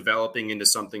ends up developing into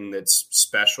something that's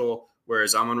special.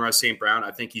 Whereas Amon-Ra St. Brown,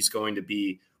 I think he's going to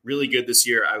be really good this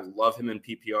year. I love him in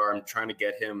PPR. I'm trying to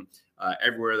get him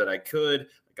everywhere that I could.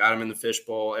 I got him in the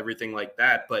fishbowl, everything like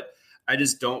that. But I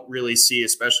just don't really see,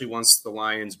 especially once the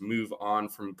Lions move on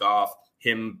from Goff,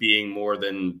 him being more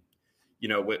than,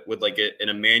 with an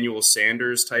Emmanuel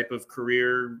Sanders type of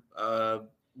career.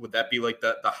 Would that be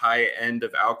the high end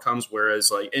of outcomes?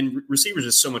 Whereas and receivers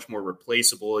is so much more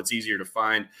replaceable. It's easier to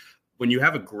find. When you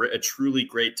have a truly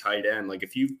great tight end,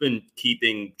 if you've been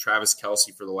keeping Travis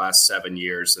Kelce for the last 7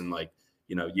 years, and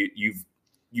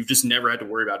you've just never had to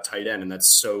worry about tight end, and that's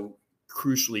so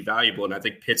crucially valuable. And I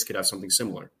think Pitts could have something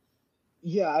similar.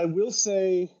 Yeah, I will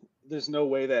say there's no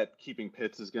way that keeping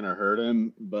Pitts is going to hurt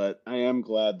him, but I am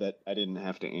glad that I didn't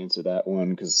have to answer that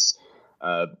one because,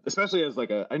 especially as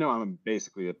I know I'm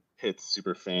basically a Pitts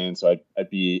super fan, so I'd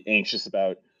be anxious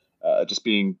about just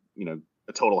being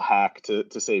a total hack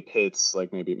to say Pitts.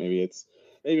 Maybe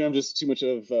I'm just too much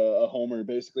of a homer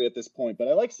basically at this point. But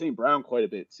I like St. Brown quite a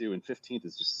bit too, and 15th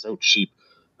is just so cheap.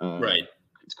 Right,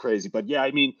 it's crazy. But yeah, I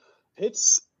mean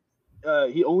Pitts.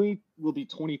 He only will be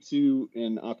 22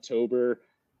 in October.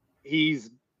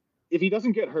 If he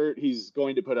doesn't get hurt, he's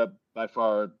going to put up by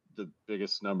far the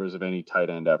biggest numbers of any tight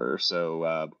end ever.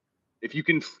 So if you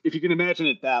can imagine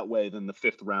it that way, then the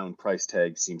 5th round price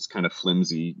tag seems kind of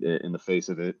flimsy in the face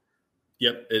of it.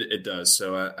 Yep, it does.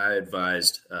 So I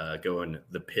advised going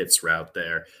the Pitts route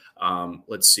there.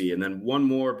 Let's see. And then one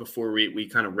more before we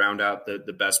kind of round out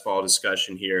the best ball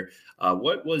discussion here.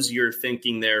 What was your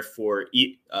thinking there for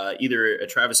either a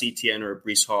Travis Etienne or a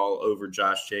Breece Hall over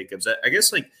Josh Jacobs? I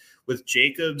guess like with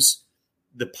Jacobs,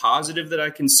 the positive that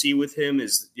I can see with him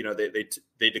is,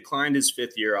 they declined his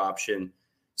 5th-year option.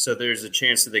 So there's a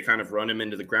chance that they kind of run him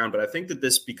into the ground. But I think that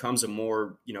this becomes a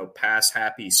more, pass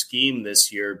happy scheme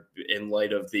this year in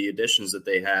light of the additions that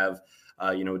they have.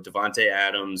 Devontae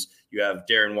Adams, you have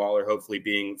Darren Waller hopefully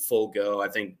being full go. I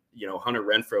think, Hunter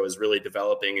Renfrow is really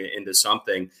developing into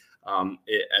something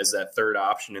as that third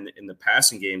option in the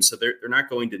passing game. So they're not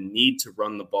going to need to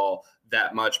run the ball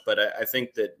that much. But I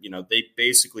think that, they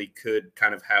basically could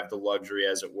kind of have the luxury,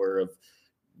 as it were, of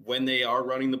when they are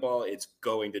running the ball, it's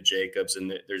going to Jacobs,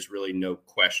 and there's really no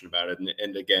question about it.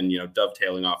 And again,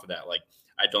 dovetailing off of that, like,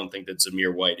 I don't think that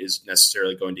Zamir White is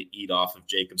necessarily going to eat off of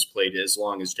Jacobs' plate as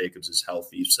long as Jacobs is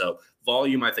healthy. So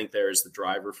volume, I think there is the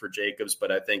driver for Jacobs,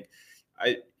 but I think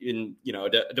I don't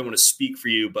want to speak for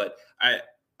you, but I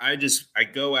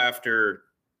go after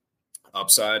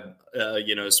upside,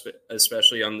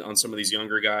 especially on some of these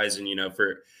younger guys. And,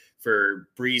 for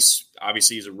Breece,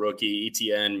 obviously he's a rookie.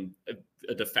 Etienne,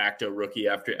 a de facto rookie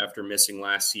after missing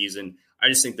last season. I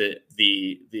just think that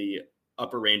the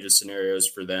upper range of scenarios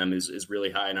for them is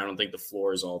really high, and I don't think the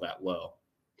floor is all that low.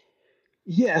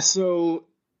 Yeah, so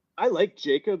I like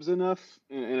Jacobs enough,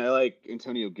 and I like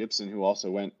Antonio Gibson, who also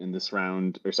went in this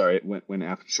round, or sorry, went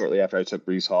after shortly after I took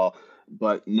Breece Hall,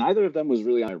 but neither of them was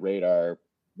really on my radar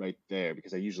right there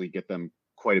because I usually get them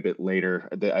quite a bit later.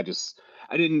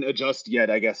 I didn't adjust yet,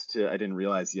 I guess, I didn't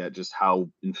realize yet just how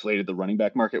inflated the running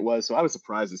back market was. So I was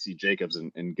surprised to see Jacobs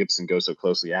and Gibson go so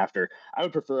closely after. I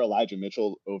would prefer Elijah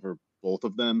Mitchell over both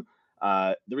of them.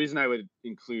 The reason I would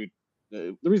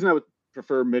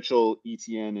prefer Mitchell,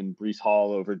 Etienne, and Breece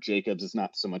Hall over Jacobs is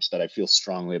not so much that I feel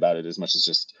strongly about it as much as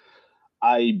just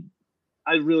I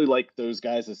really like those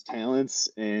guys as talents.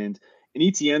 And in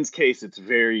Etienne's case, it's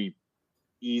very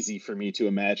easy for me to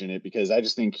imagine it because I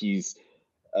just think he's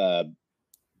a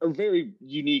very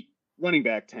unique running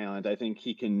back talent. I think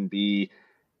he can be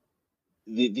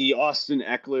the Austin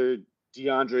Eckler,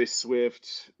 DeAndre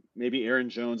Swift, maybe Aaron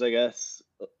Jones, I guess,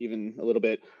 even a little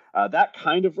bit. That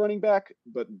kind of running back,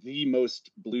 but the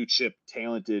most blue chip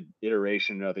talented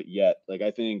iteration of it yet. Like, I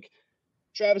think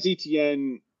Travis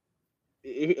Etienne,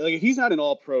 if he's not an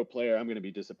all-pro player, I'm going to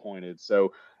be disappointed.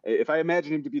 So if I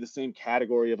imagine him to be the same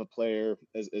category of a player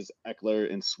as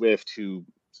Eckler and Swift, who,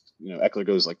 Eckler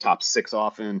goes like top 6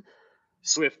 often,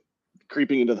 Swift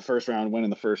creeping into the first round, went in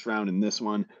the first round in this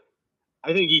one.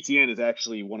 I think Etienne is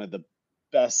actually one of the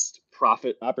best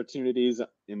profit opportunities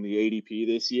in the ADP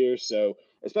this year. So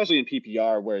especially in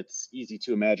PPR, where it's easy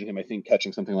to imagine him, I think,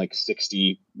 catching something like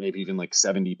 60, maybe even like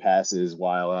 70 passes,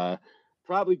 while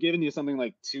probably giving you something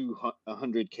like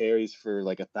 200 carries for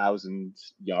like 1,000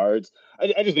 yards.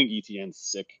 I just think Etienne's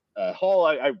sick. Hall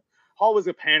was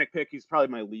a panic pick. He's probably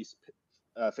my least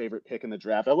favorite pick in the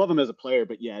draft. I love him as a player,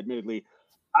 but yeah, admittedly,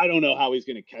 I don't know how he's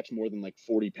going to catch more than like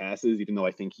 40 passes, even though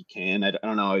I think he can. I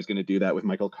don't know how he's going to do that with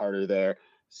Michael Carter there.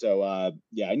 So, I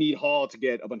need Hall to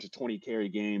get a bunch of 20 carry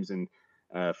games, and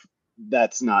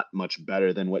that's not much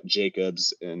better than what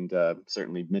Jacobs and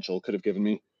certainly Mitchell could have given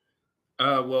me.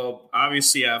 Well,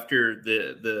 obviously, after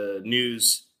the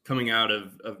news coming out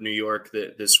of New York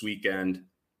this weekend,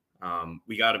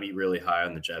 we got to be really high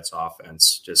on the Jets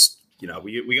offense. Just,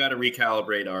 we got to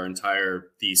recalibrate our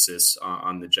entire thesis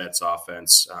on the Jets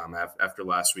offense after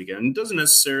last weekend. It doesn't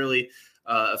necessarily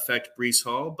affect Breece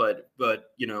Hall, but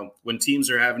when teams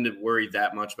are having to worry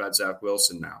that much about Zach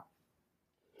Wilson now,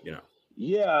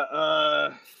 Yeah,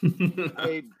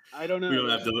 I don't know.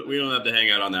 We don't have to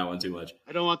hang out on that one too much.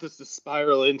 I don't want this to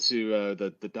spiral into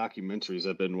the documentaries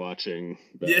I've been watching.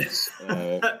 But,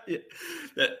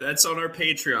 that's on our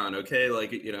Patreon. Okay,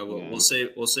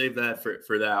 we'll save that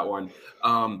for that one.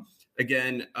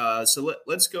 Again, so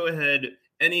let's go ahead.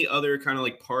 Any other kind of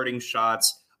like parting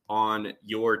shots on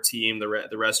your team,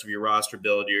 the rest of your roster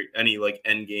build, any like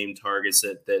end game targets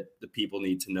that the people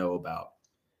need to know about?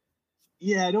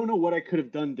 Yeah, I don't know what I could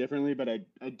have done differently, but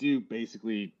I do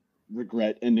basically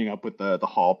regret ending up with the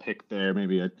Hall pick there.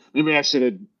 Maybe I should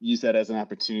have used that as an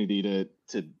opportunity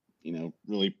to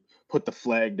really put the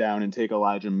flag down and take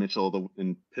Elijah Mitchell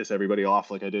and piss everybody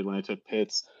off like I did when I took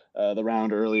Pitts the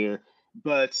round earlier.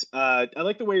 But I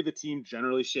like the way the team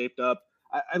generally shaped up.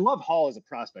 I love Hall as a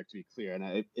prospect, to be clear,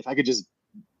 and if I could just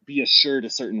be assured a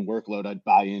certain workload, I'd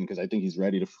buy in because I think he's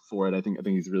ready for it. I think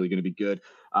he's really going to be good.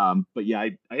 But yeah,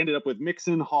 I ended up with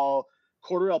Mixon, Hall,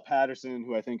 Cordarrelle Patterson,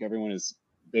 who I think everyone is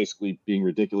basically being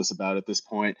ridiculous about at this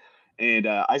point. And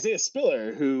Isaiah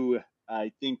Spiller, who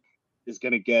I think is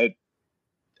going to get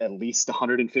at least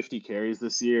 150 carries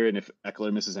this year. And if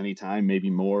Eckler misses any time, maybe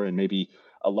more, and maybe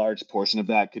a large portion of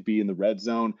that could be in the red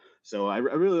zone. So I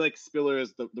really like Spiller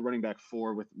as the running back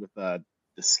 4 with the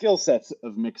skill sets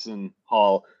of Mixon,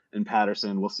 Hall, and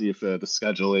Patterson. We'll see if the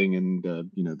scheduling and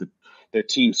their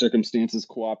team circumstances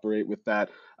cooperate with that.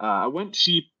 I went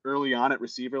cheap early on at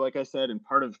receiver, like I said, and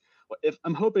part of if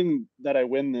I'm hoping that I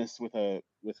win this with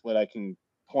what I can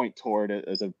point toward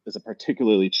as a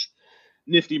particularly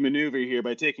nifty maneuver here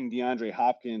by taking DeAndre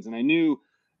Hopkins. And I knew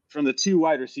from the 2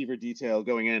 wide receiver detail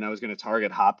going in, I was going to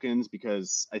target Hopkins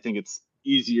because I think it's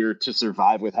easier to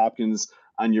survive with Hopkins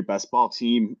on your best ball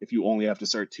team if you only have to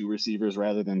start 2 receivers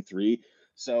rather than 3.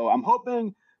 So I'm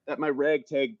hoping that my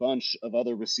ragtag bunch of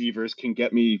other receivers can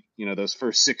get me, those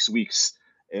first 6 weeks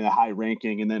in a high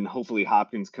ranking. And then hopefully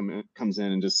Hopkins comes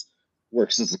in and just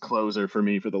works as a closer for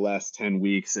me for the last 10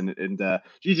 weeks. And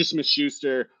Juju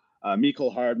Smith-Schuster,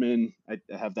 Mecole Hardman, I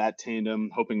have that tandem,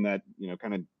 hoping that,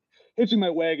 kind of hitching my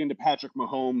wagon to Patrick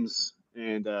Mahomes.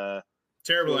 And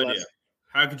terrible idea.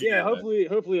 How could you? Yeah,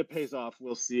 hopefully it pays off.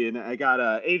 We'll see. And I got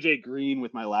AJ Green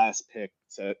with my last pick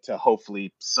to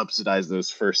hopefully subsidize those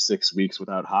first 6 weeks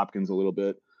without Hopkins a little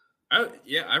bit.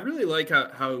 I really like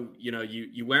how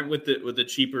you went with the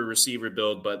cheaper receiver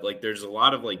build, but like there's a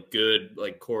lot of like good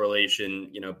like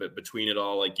correlation but between it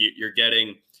all. Like you're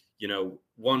getting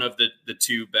one of the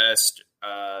 2 best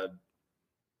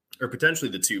or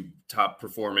potentially the 2 top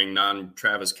performing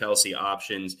non-Travis Kelce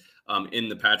options in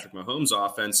the Patrick Mahomes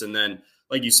offense, and then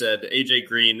like you said, AJ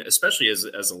Green, especially as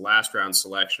a last round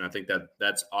selection, I think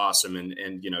that's awesome.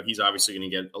 And he's obviously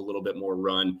going to get a little bit more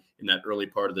run in that early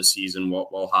part of the season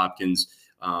while Hopkins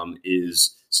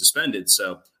is suspended.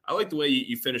 So I like the way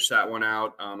you finished that one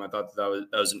out. I thought that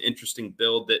was an interesting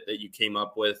build that you came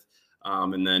up with.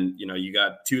 And then, you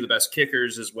got 2 of the best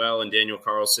kickers as well, and Daniel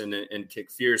Carlson and Kick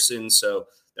Fearson. So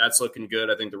that's looking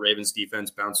good. I think the Ravens defense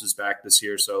bounces back this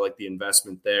year. So I like the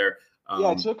investment there.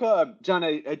 I took John.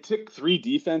 I took 3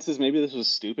 defenses. Maybe this was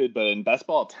stupid, but in best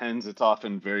ball 10s, it's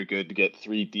often very good to get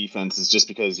 3 defenses just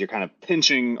because you're kind of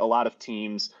pinching a lot of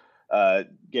teams,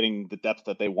 getting the depth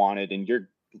that they wanted, and you're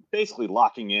basically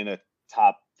locking in a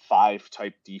top 5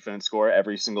 type defense score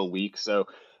every single week. So,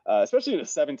 especially in a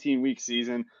 17-week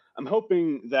season, I'm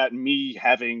hoping that me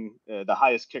having the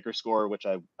highest kicker score, which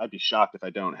I'd be shocked if I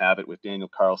don't have it, with Daniel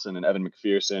Carlson and Evan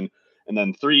McPherson, and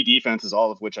then 3 defenses,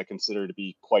 all of which I consider to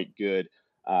be quite good.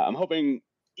 I'm hoping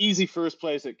easy first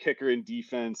place at kicker and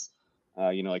defense,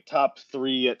 like top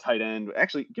 3 at tight end.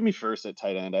 Actually, give me first at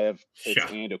tight end. I have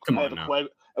Pitts and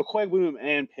Okwegbu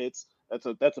and Pitts. That's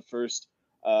a first.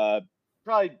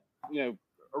 Probably,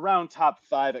 around top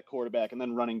 5 at quarterback, and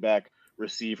then running back,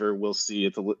 receiver. We'll see.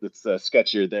 It's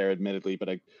sketchier there, admittedly, but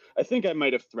I think I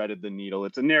might have threaded the needle.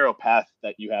 It's a narrow path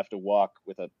that you have to walk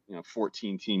with a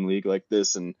 14 team league like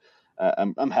this, and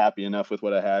I'm happy enough with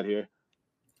what I had here.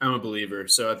 I'm a believer.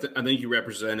 So I think you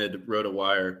represented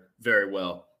RotoWire very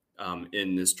well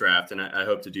in this draft, and I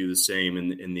hope to do the same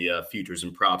in the futures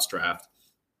and props draft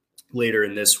later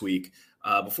in this week.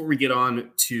 Before we get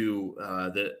on to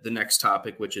the next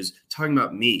topic, which is talking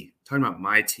about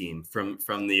my team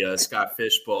from the Scott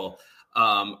Fish Bowl,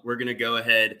 we're going to go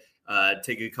ahead,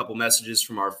 take a couple messages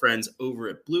from our friends over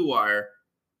at Blue Wire.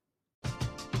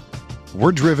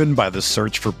 We're driven by the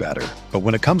search for better. But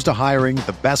when it comes to hiring,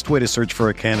 the best way to search for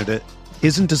a candidate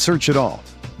isn't to search at all.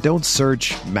 Don't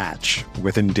search, match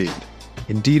with Indeed.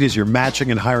 Indeed is your matching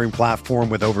and hiring platform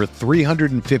with over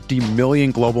 350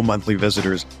 million global monthly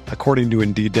visitors, according to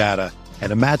Indeed data,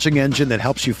 and a matching engine that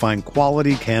helps you find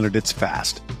quality candidates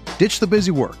fast. Ditch the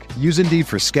busy work. Use Indeed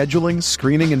for scheduling,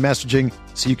 screening, and messaging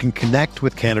so you can connect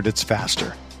with candidates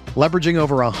faster. Leveraging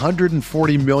over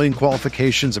 140 million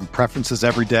qualifications and preferences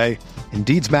every day,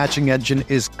 Indeed's matching engine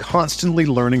is constantly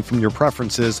learning from your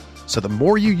preferences, so the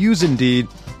more you use Indeed,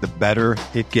 the better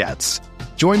it gets.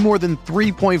 Join more than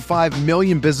 3.5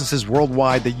 million businesses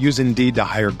worldwide that use Indeed to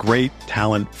hire great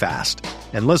talent fast.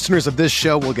 And listeners of this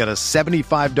show will get a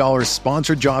 $75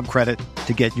 sponsored job credit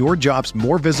to get your jobs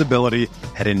more visibility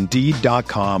at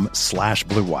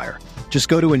Indeed.com/Blue Wire. Just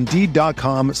go to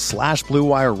Indeed.com/Blue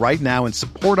Wire right now and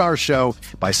support our show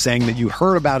by saying that you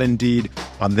heard about Indeed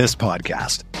on this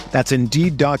podcast. That's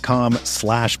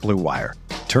Indeed.com/Blue Wire.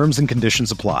 Terms and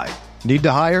conditions apply. Need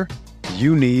to hire?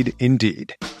 You need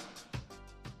Indeed.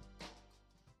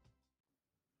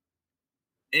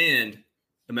 And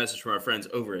A message from our friends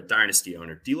over at Dynasty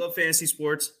Owner. Do you love fantasy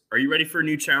sports? Are you ready for a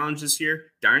new challenge this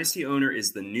year? Dynasty Owner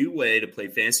is the new way to play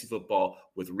fantasy football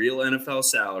with real NFL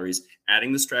salaries,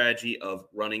 adding the strategy of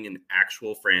running an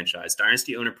actual franchise.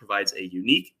 Dynasty Owner provides a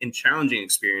unique and challenging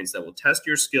experience that will test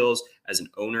your skills as an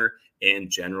owner and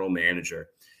general manager.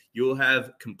 You will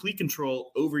have complete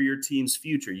control over your team's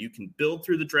future. You can build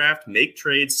through the draft, make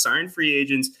trades, sign free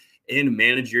agents, and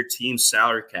manage your team's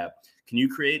salary cap. Can you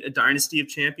create a dynasty of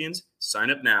champions? Sign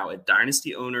up now at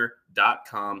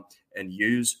dynastyowner.com and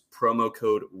use promo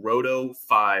code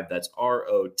ROTO5, that's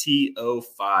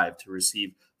ROTO5, to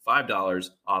receive $5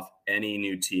 off any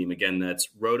new team. Again, that's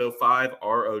ROTO5,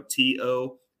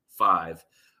 ROTO5.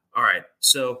 All right,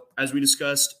 so as we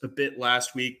discussed a bit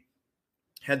last week,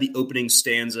 had the opening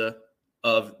stanza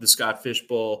of the Scott Fish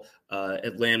Bowl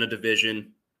Atlanta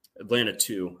division. Atlanta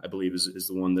 2, I believe, is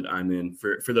the one that I'm in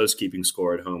for those keeping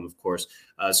score at home, of course.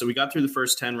 So we got through the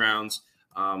first 10 rounds.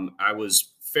 I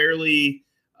was fairly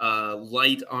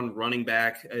light on running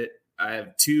back. I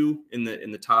have 2 in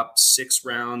the top 6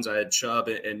 rounds. I had Chubb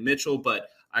and Mitchell, but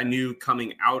I knew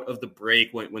coming out of the break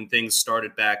when things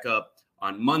started back up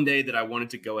on Monday that I wanted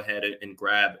to go ahead and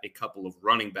grab a couple of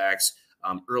running backs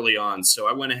early on. So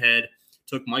I went ahead,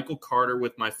 took Michael Carter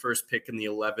with my first pick in the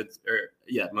 11th,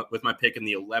 with my pick in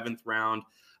the 11th round.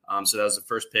 So that was the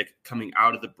first pick coming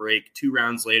out of the break. 2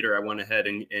 rounds later, I went ahead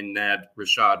and nabbed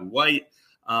Rachaad White.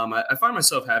 I find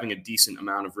myself having a decent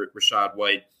amount of Rachaad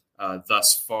White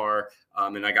thus far,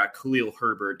 and I got Khalil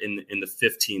Herbert in the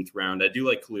 15th round. I do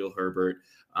like Khalil Herbert.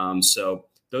 So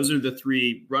those are the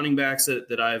 3 running backs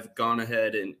that I've gone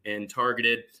ahead and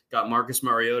targeted. Got Marcus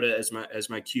Mariota as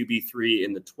my QB3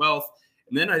 in the 12th.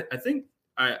 And then I think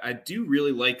I do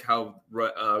really like how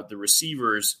the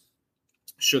receivers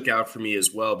shook out for me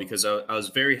as well, because I was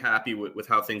very happy with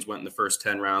how things went in the first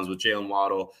 10 rounds with Jalen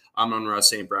Waddle, Amon-Ra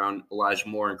St. Brown, Elijah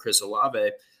Moore, and Chris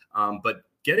Olave. But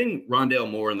getting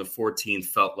Rondale Moore in the 14th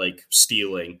felt like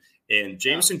stealing. And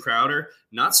Jamison Crowder,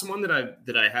 not someone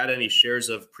that I had any shares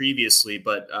of previously,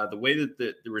 but the way that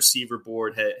the receiver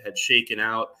board had shaken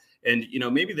out, and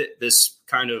maybe this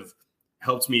kind of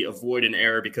helped me avoid an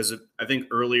error, because I think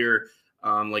earlier,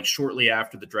 like shortly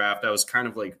after the draft, I was kind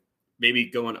of like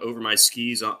maybe going over my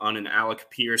skis on an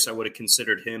Alec Pierce. I would have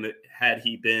considered him had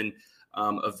he been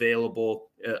available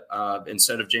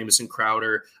instead of Jamison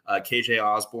Crowder. KJ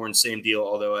Osborne, same deal,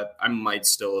 although I might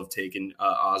still have taken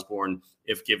Osborne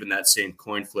if given that same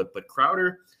coin flip. But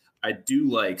Crowder, I do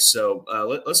like. So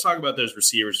let's talk about those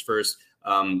receivers first,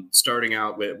 starting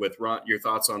out with your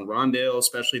thoughts on Rondale,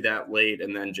 especially that late,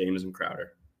 and then Jamison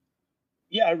Crowder.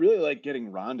 Yeah, I really like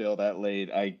getting Rondale that late.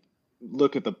 I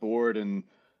look at the board, and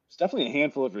there's definitely a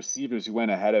handful of receivers who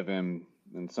went ahead of him,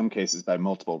 in some cases by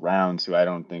multiple rounds, who I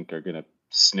don't think are going to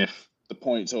sniff the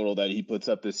point total that he puts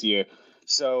up this year.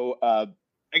 So I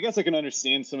guess I can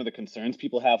understand some of the concerns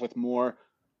people have with Moore,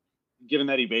 given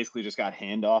that he basically just got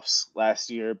handoffs last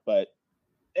year. But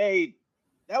that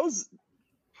was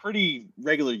pretty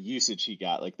regular usage he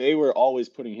got. Like, they were always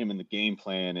putting him in the game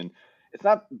plan, and it's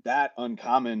not that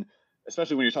uncommon,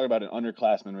 especially when you're talking about an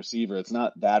underclassman receiver. It's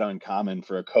not that uncommon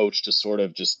for a coach to sort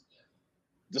of just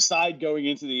decide going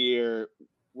into the year,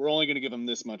 we're only going to give him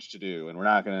this much to do, and we're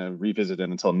not going to revisit it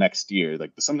until next year.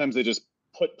 Like, sometimes they just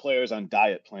put players on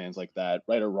diet plans like that,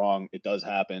 right or wrong. It does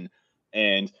happen.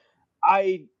 And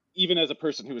I, even as a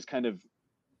person who was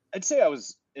I'd say I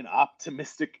was an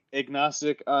optimistic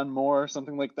agnostic on Moore,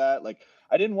 something like that. Like,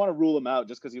 I didn't want to rule him out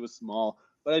just because he was small,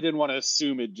 but I didn't want to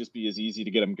assume it'd just be as easy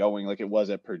to get him going like it was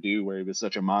at Purdue, where he was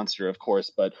such a monster, of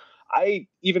course. But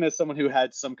even as someone who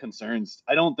had some concerns,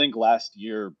 I don't think last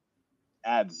year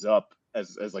adds up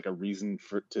as like a reason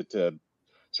to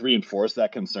reinforce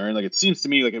that concern. Like, it seems to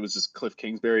me like it was just Cliff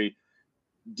Kingsbury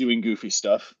doing goofy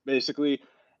stuff, basically.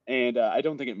 And I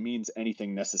don't think it means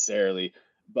anything necessarily,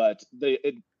 but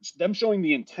them showing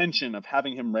the intention of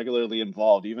having him regularly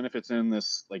involved, even if it's in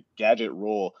this like gadget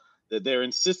role, that their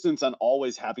insistence on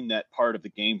always having that part of the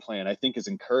game plan, I think, is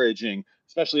encouraging,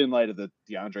 especially in light of the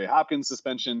DeAndre Hopkins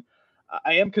suspension.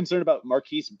 I am concerned about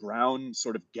Marquise Brown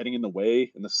sort of getting in the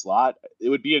way in the slot. It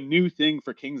would be a new thing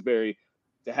for Kingsbury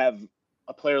to have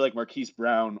a player like Marquise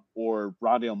Brown or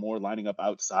Rondale Moore lining up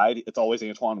outside. It's always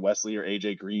Antoine Wesley or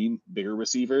AJ Green, bigger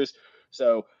receivers.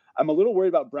 So I'm a little worried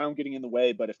about Brown getting in the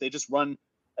way, but if they just run,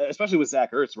 especially with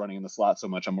Zach Ertz running in the slot so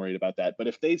much, I'm worried about that. But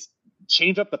if they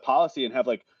change up the policy and have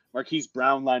like Marquise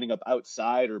Brown lining up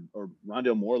outside or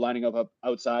Rondale Moore lining up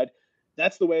outside,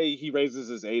 that's the way he raises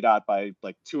his ADOT by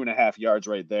like 2.5 yards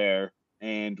right there.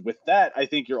 And with that, I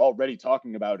think you're already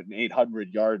talking about an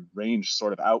 800-yard range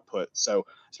sort of output. So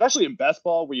especially in best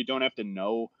ball, where you don't have to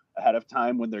know ahead of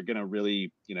time when they're going to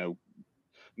really,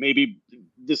 maybe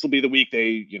this will be the week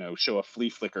they, show a flea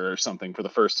flicker or something for the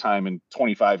first time in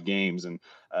 25 games. And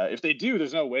if they do,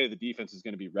 there's no way the defense is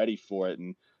going to be ready for it.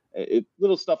 And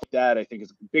little stuff like that, I think,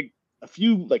 is big. A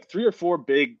few, like 3 or 4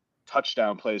 big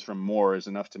touchdown plays from Moore is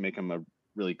enough to make him a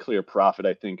really clear profit,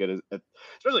 I think,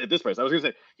 especially at this price. I was going to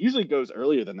say, he usually goes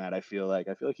earlier than that, I feel like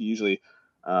he usually,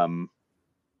 I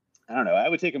don't know. I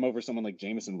would take him over someone like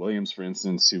Jamison Williams, for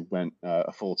instance, who went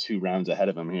a full 2 rounds ahead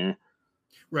of him here.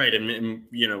 Right. And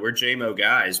we're JMO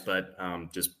guys, but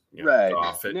just right.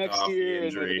 off Next year,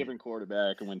 and with a different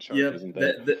quarterback, and when Chark isn't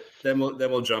there. Then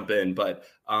we'll jump in. But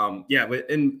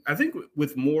and I think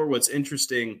with Moore, what's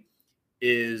interesting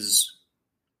is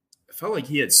I felt like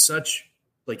he had such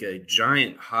like a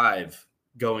giant hive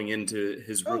going into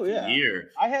his rookie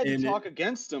year. I had to talk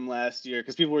against him last year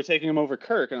because people were taking him over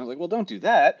Kirk, and I was like, well, don't do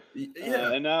that.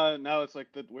 Yeah. And now it's like,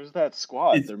 where's that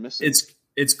squad they're missing?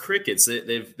 It's crickets.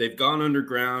 They've gone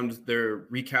underground. They're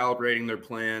recalibrating their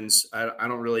plans. I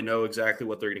don't really know exactly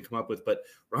what they're going to come up with, but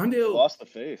Rondale lost the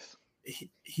faith.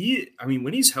 I mean,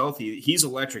 when he's healthy, he's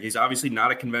electric. He's obviously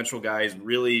not a conventional guy. He's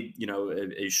really,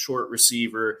 a short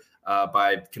receiver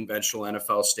by conventional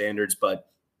NFL standards, but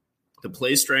the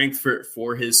play strength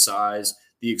for his size,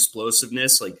 the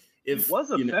explosiveness, like it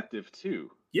was effective too.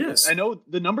 Yes. I know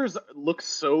the numbers look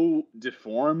so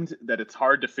deformed that it's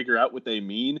hard to figure out what they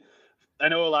mean. I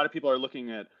know a lot of people are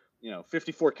looking at,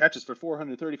 54 catches for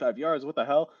 435 yards. What the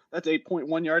hell? That's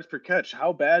 8.1 yards per catch.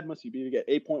 How bad must you be to get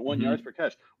 8.1 yards per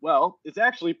catch? Well, it's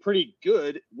actually pretty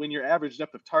good when your average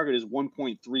depth of target is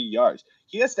 1.3 yards.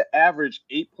 He has to average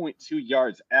 8.2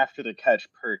 yards after the catch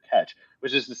per catch,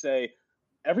 which is to say,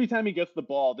 every time he gets the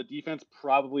ball, the defense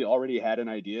probably already had an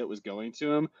idea it was going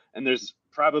to him, and there's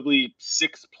probably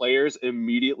 6 players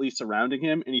immediately surrounding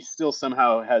him, and he still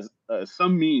somehow has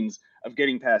some means of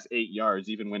getting past 8 yards,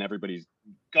 even when everybody's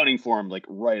gunning for him, like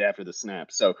right after the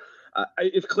snap. So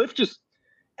if Cliff just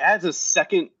adds a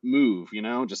second move,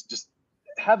 just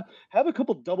have a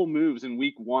couple double moves in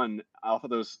week 1 off of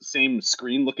those same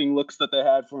screen looking looks that they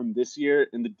had for him this year,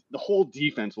 and the whole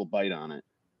defense will bite on it.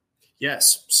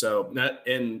 Yes. So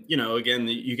again,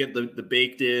 you get the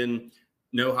baked in,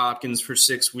 no Hopkins for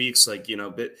 6 weeks,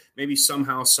 but maybe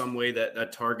somehow, some way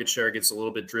that target share gets a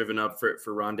little bit driven up for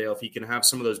Rondale. If he can have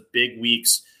some of those big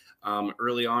weeks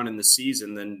early on in the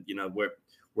season, then,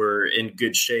 we're in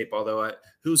good shape. Although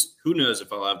who knows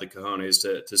if I'll have the cojones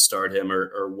to start him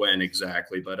or when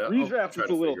exactly, but redraft is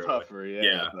a little tougher.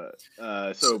 Yeah.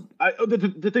 But,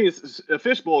 the thing is, a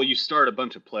fishbowl, you start a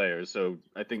bunch of players. So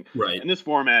I think in this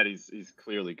format, he's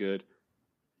clearly good.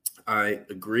 I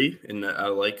agree, and I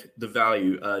like the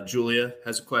value. Julia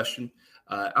has a question.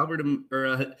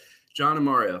 John and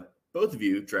Mario, both of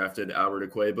you drafted Albert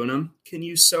Okwuegbunam. Can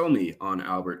you sell me on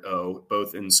Albert O,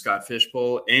 both in Scott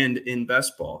Fishbowl and in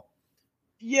Best Ball?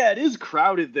 Yeah, it is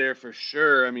crowded there for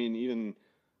sure. I mean, even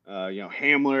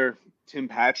Hamler, Tim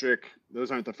Patrick,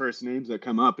 those aren't the first names that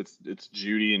come up. It's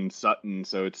Judy and Sutton,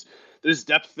 so there's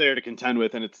depth there to contend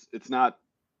with, and it's not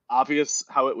obvious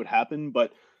how it would happen,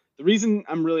 but the reason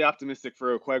I'm really optimistic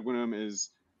for Okwuegbunam is,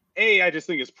 I just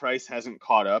think his price hasn't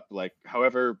caught up. Like,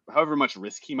 however much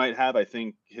risk he might have, I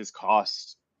think his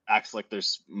cost acts like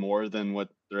there's more than what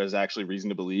there is actually reason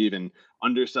to believe, and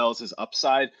undersells his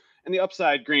upside. And the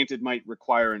upside, granted, might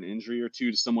require an injury or two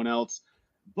to someone else,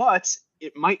 but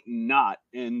it might not.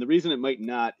 And the reason it might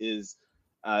not is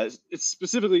it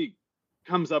specifically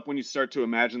comes up when you start to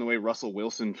imagine the way Russell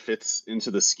Wilson fits into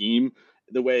the scheme.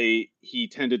 The way he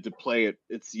tended to play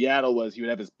at Seattle was he would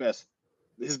have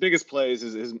his biggest plays,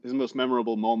 his most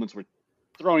memorable moments were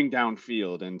throwing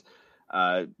downfield, and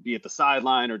be it the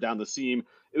sideline or down the seam.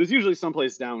 It was usually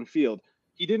someplace downfield.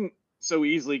 He didn't so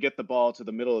easily get the ball to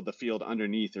the middle of the field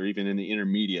underneath or even in the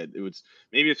intermediate.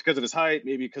 Maybe it's because of his height,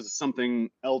 maybe because of something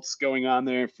else going on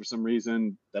there for some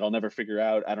reason that I'll never figure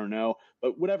out. I don't know.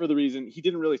 But whatever the reason, he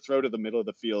didn't really throw to the middle of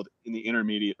the field in the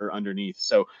intermediate or underneath.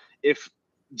 So if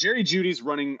Jerry Jeudy's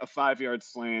running a 5-yard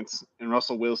slant and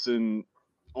Russell Wilson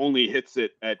only hits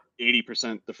it at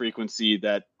 80% the frequency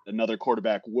that another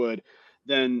quarterback would,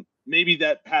 then maybe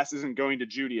that pass isn't going to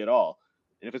Jeudy at all.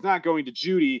 And if it's not going to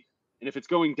Jeudy, and if it's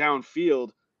going downfield,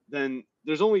 then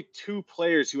there's only 2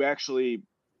 players who actually,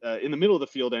 in the middle of the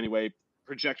field anyway,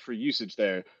 project for usage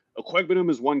there. Okwuegbunam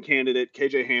is one candidate,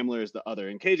 KJ Hamler is the other.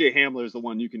 And KJ Hamler is the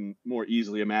one you can more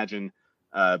easily imagine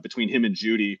between him and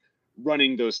Jeudy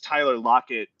running those Tyler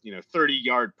Lockett,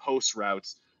 30-yard post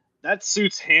routes. That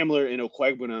suits Hamler and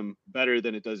Okwuegbunam better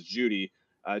than it does Jeudy.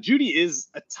 Jeudy is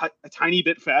a tiny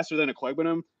bit faster than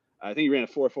Okwuegbunam. I think he ran a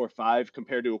 4.45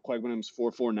 compared to Okwuegbunam's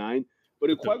 4.49. But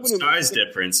the size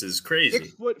difference is crazy.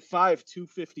 6'5",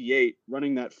 258,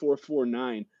 running that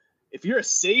 4.49. if you're a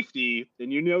safety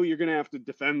and you know you're going to have to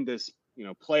defend this,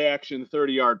 play action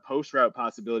 30-yard post route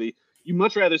possibility, you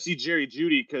much rather see Jerry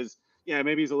Jeudy because,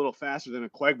 maybe he's a little faster than a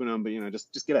Quegbenum, but,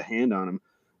 just get a hand on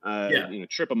him,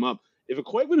 trip him up. If a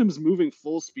Quegbenum's moving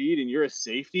full speed and you're a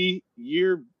safety,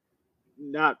 you're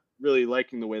not really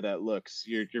liking the way that looks.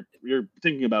 You're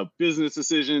thinking about business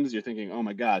decisions. You're thinking, oh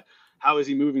my God, how is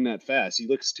he moving that fast? He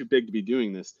looks too big to be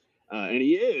doing this. And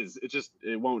he is.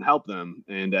 It won't help them.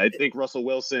 And I think Russell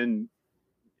Wilson,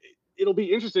 it'll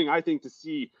be interesting, I think, to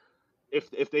see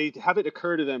if they have it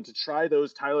occur to them to try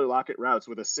those Tyler Lockett routes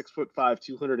with a 6'5",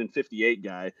 258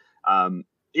 guy.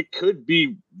 It could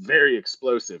be very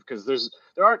explosive because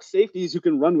there aren't safeties who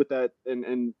can run with that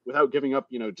and without giving up,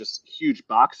 just huge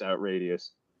box out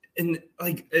radius. And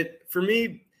for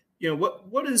me,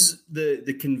 what is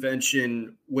the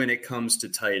convention when it comes to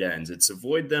tight ends? It's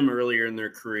avoid them earlier in their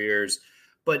careers,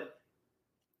 but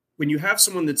when you have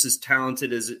someone that's as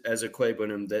talented as a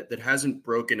Quegbenum that hasn't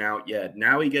broken out yet,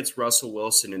 now he gets Russell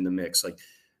Wilson in the mix.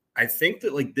 I think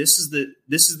that this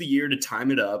is the year to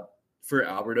time it up for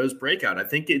Alberto's breakout. I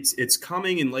think it's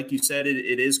coming, and like you said,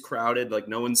 it is crowded.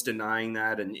 No one's denying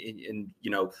that, and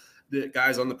the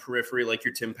guys on the periphery, like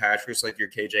your Tim Patricks, like your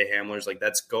KJ Hamlers,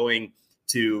 that's going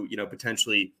to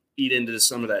potentially eat into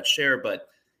some of that share. But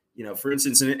for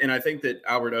instance, and I think that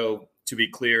Alberto, to be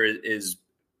clear, is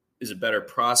a better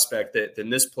prospect than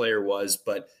this player was,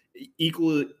 but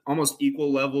almost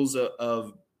equal levels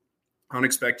of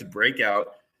unexpected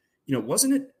breakout.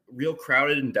 Wasn't it real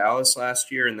crowded in Dallas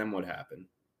last year? And then what happened?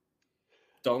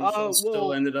 Dalton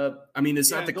still ended up. I mean,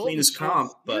 it's not the cleanest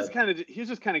comp, but he's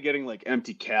just kind of getting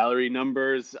empty calorie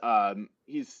numbers.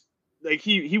 He's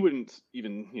he wouldn't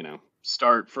even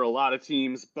start for a lot of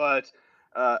teams, but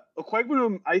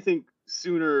Quegbenum, I think,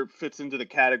 sooner fits into the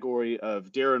category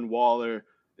of Darren Waller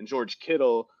and George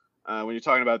Kittle when you're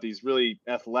talking about these really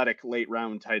athletic late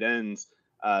round tight ends,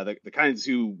 the kinds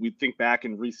who we think back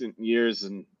in recent years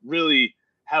and really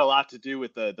had a lot to do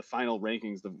with the final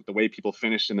rankings, the way people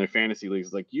finished in their fantasy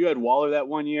leagues. You had Waller that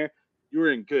one year, you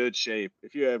were in good shape.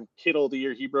 If you had Kittle the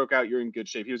year he broke out, you're in good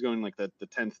shape. He was going the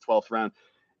 10th, 12th round.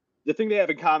 The thing they have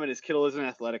in common is Kittle is an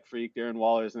athletic freak. Darren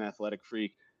Waller is an athletic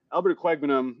freak. Albert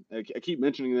Quegbenum, I keep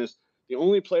mentioning this, the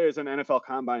only players in NFL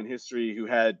Combine history who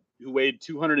weighed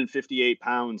 258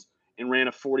 pounds and ran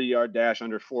a 40-yard dash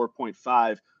under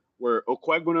 4.5 were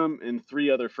Quegbenum and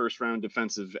three other first-round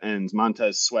defensive ends,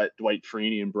 Montez Sweat, Dwight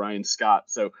Freeney, and Brian Scott.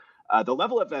 So the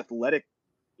level of athletic,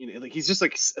 he's just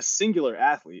a singular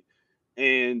athlete.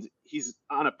 And he's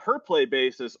on a per-play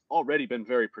basis already been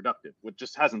very productive. What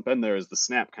just hasn't been there is the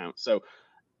snap count. So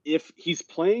if he's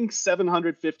playing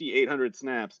 750, 800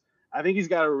 snaps, I think he's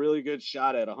got a really good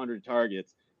shot at 100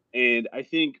 targets. And I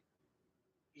think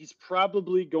he's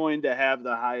probably going to have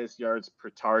the highest yards per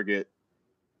target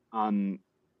on –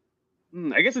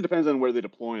 I guess it depends on where they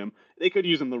deploy him. They could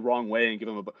use him the wrong way and give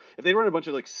him if they run a bunch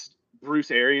of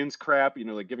Bruce Arians crap,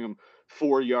 giving him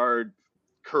 4-yard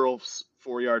curls,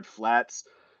 4-yard flats,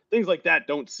 things like that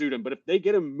don't suit him. But if they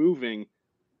get him moving,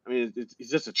 I mean, it's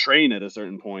just a train at a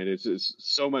certain point. It's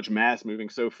so much mass moving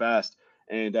so fast.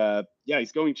 And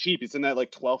he's going cheap. He's in that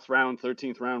 12th round,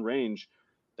 13th round range.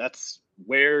 That's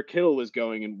where Kittle was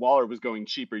going, and Waller was going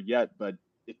cheaper yet. But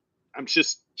I'm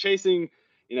just chasing,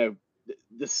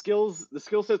 the skill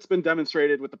set's been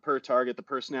demonstrated with the per target, the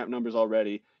per snap numbers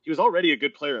already. He was already a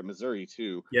good player at Missouri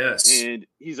too. Yes. And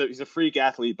he's a freak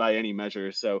athlete by any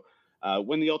measure. So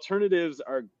when the alternatives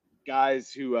are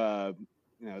guys who,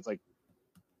 it's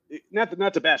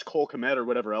not to bash Cole Kmet or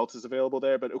whatever else is available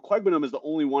there, but Quegbenum is the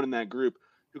only one in that group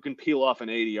who can peel off an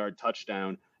 80-yard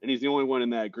touchdown. And he's the only one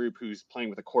in that group who's playing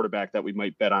with a quarterback that we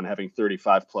might bet on having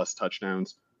 35 plus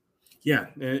touchdowns. Yeah,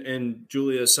 and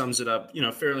Julia sums it up,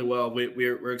 fairly well.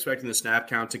 We're expecting the snap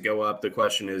count to go up. The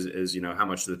question is, how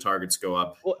much do the targets go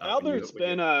up? Well, Albert's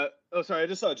been I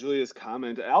just saw Julia's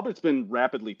comment. Albert's been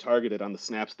rapidly targeted on the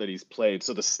snaps that he's played.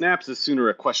 So the snaps is sooner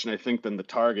a question, I think, than the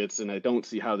targets, and I don't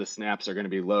see how the snaps are going to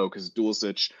be low because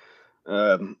Dulcich,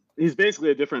 he's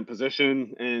basically a different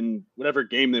position, and whatever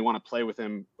game they want to play with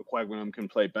him, Quegbenum can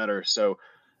play better. So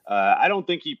I don't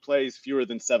think he plays fewer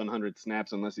than 700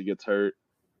 snaps unless he gets hurt.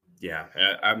 Yeah,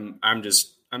 I'm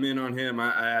in on him.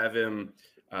 I have him.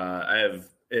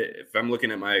 If I'm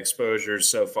looking at my exposures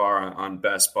so far on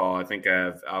best ball, I think I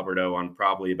have Alberto on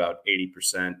probably about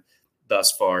 80%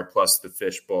 thus far, plus the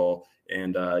fishbowl.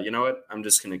 And you know what? I'm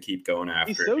just going to keep going after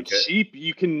He's so cheap.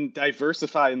 You can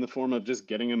diversify in the form of just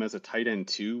getting him as a tight end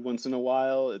too once in a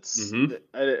while. It's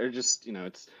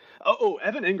it's.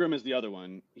 Evan Ingram is the other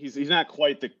one. He's not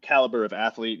quite the caliber of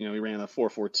athlete. He ran a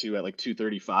 4.42 at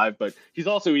 235, but he's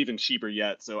also even cheaper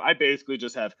yet. So I basically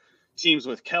just have teams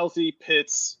with Kelsey,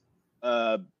 Pitts,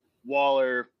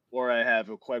 Waller, or I have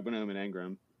Okwuegbunam and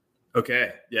Ingram.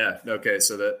 Okay. Yeah. Okay.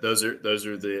 So those are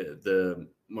the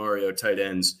Mario tight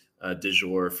ends du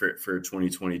jour for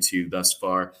 2022 thus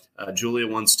far. Julia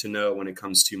wants to know, when it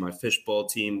comes to my fishbowl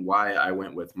team, why I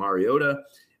went with Mariota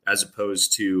as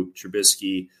opposed to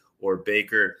Trubisky or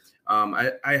Baker.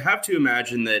 I have to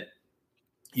imagine that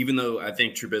even though I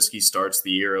think Trubisky starts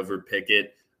the year over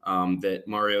Pickett, that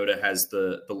Mariota has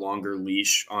the longer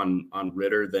leash on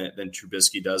Ritter than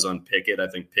Trubisky does on Pickett. I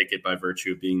think Pickett, by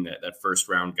virtue of being that first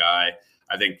round guy,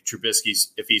 I think Trubisky,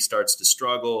 if he starts to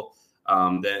struggle,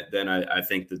 then I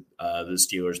think that the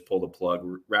Steelers pull the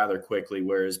plug rather quickly.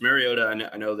 Whereas Mariota,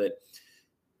 I know that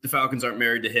the Falcons aren't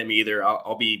married to him either.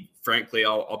 I'll be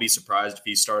surprised if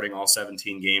he's starting all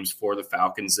 17 games for the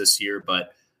Falcons this year,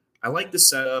 but I like the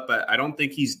setup. I don't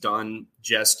think he's done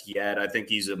just yet. I think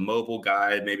he's a mobile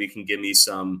guy. Maybe can give me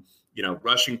some,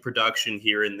 rushing production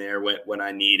here and there when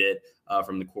I need it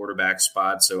from the quarterback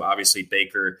spot. So obviously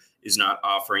Baker is not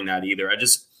offering that either. I'm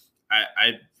just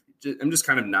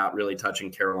kind of not really touching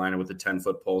Carolina with a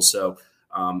 10-foot pole. So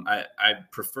I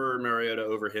prefer Mariota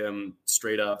over him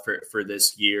straight up for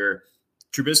this year.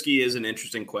 Trubisky is an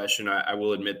interesting question. I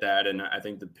will admit that. And I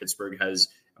think that Pittsburgh has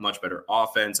a much better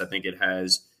offense. I think it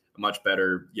has a much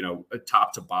better,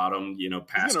 top to bottom,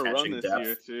 pass catching depth.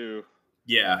 Year too.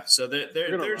 Yeah. So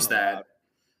there's that.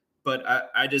 But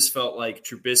I just felt like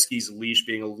Trubisky's leash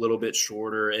being a little bit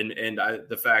shorter, and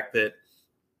the fact that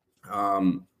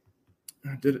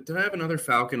did I have another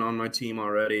Falcon on my team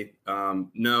already?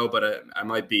 No, but I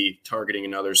might be targeting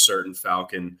another certain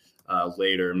Falcon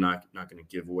later. I'm not going to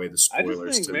give away the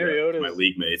spoilers to my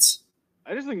league mates.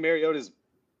 I just think Mariota's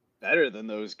better than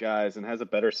those guys and has a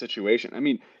better situation. I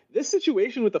mean, this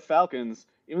situation with the Falcons,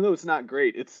 even though it's not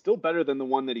great, it's still better than the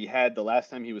one that he had the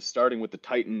last time he was starting with the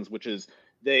Titans, which is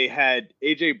they had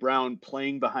A.J. Brown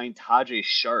playing behind Tajay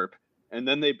Sharp, and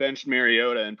then they benched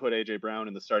Mariota and put A.J. Brown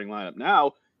in the starting lineup.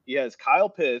 Now he has Kyle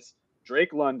Pitts,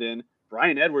 Drake London,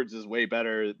 Bryan Edwards is way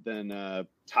better than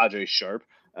Tajay Sharp.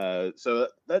 So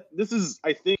this is,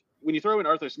 I think, when you throw in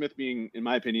Arthur Smith being, in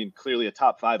my opinion, clearly a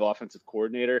top 5 offensive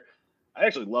coordinator, I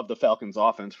actually love the Falcons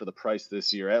offense for the price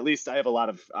this year. At least I have a lot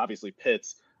of, obviously,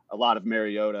 Pitts, a lot of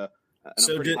Mariota, and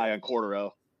I'm pretty high on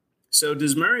Cordero. So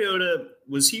does Mariota,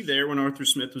 was he there when Arthur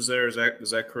Smith was there? Is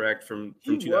that correct from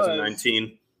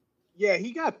 2019? Yeah,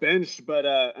 he got benched, but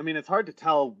it's hard to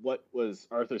tell what was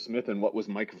Arthur Smith and what was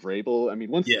Mike Vrabel. I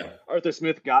mean, once Arthur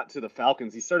Smith got to the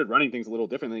Falcons, he started running things a little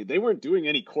differently. They weren't doing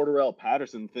any Cordarrelle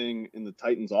Patterson thing in the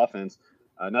Titans offense.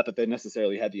 Not that they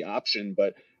necessarily had the option,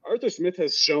 but Arthur Smith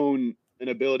has shown an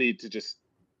ability to just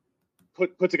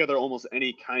put together almost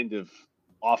any kind of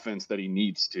offense that he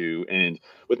needs to. And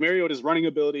with Mariota's running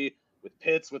ability, with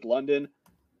Pitts, with London,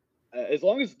 as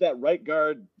long as that right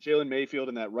guard, Jalen Mayfield,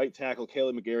 and that right tackle,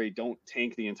 Caleb McGarry, don't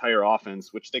tank the entire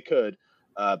offense, which they could,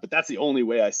 but that's the only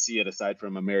way I see it aside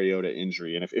from a Mariota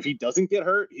injury. And if he doesn't get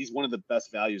hurt, he's one of the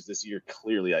best values this year,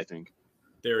 clearly, I think.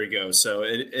 There we go. So,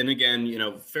 and again,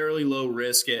 fairly low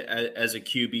risk as a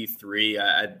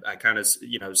QB3. I kind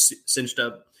of, cinched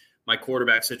up my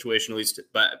quarterback situation, at least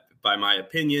by my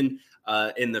opinion,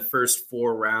 in the first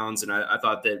 4 rounds. And I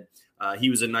thought that he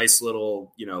was a nice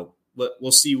little,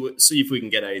 we'll see if we can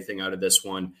get anything out of this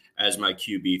one as my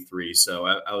QB3. So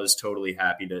I was totally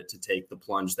happy to take the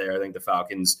plunge there. I think the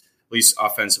Falcons, at least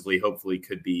offensively, hopefully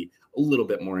could be a little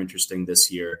bit more interesting this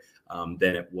year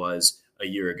than it was a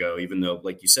year ago, even though,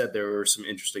 like you said, there were some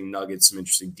interesting nuggets, some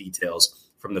interesting details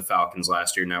from the Falcons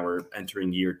last year. Now we're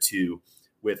entering year 2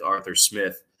 with Arthur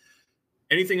Smith.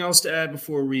 Anything else to add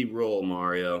before we roll,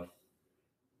 Mario?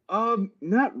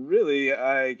 Not really.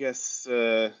 I guess,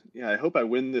 I hope I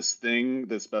win this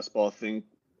best ball thing.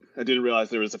 I didn't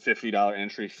realize there was a $50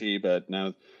 entry fee, but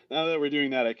now that we're doing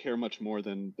that, I care much more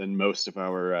than most of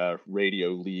our radio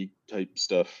league type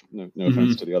stuff. No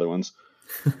offense to the other ones.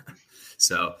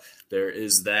 So there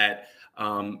is that.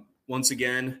 Once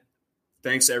again,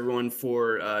 thanks everyone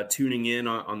for tuning in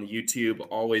on the YouTube.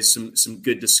 Always some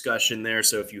good discussion there.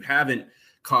 So if you haven't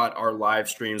caught our live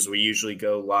streams, we usually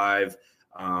go live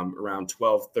around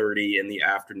 12:30 in the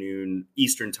afternoon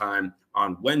Eastern time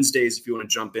on Wednesdays. If you want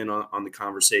to jump in on the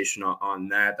conversation on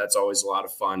that, that's always a lot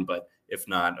of fun. But if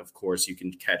not, of course, you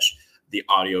can catch the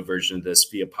audio version of this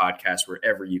via podcast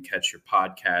wherever you catch your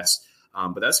podcasts.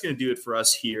 But that's going to do it for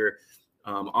us here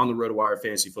on the RotoWire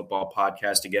Fantasy Football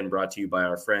Podcast, again brought to you by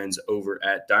our friends over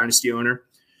at Dynasty Owner.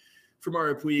 For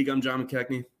Mario Puig, I'm John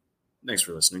McKechnie. Thanks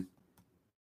for listening.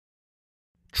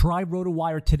 Try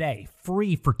RotoWire today,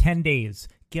 free for 10 days.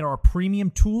 Get our premium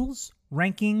tools,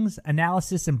 rankings,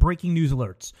 analysis, and breaking news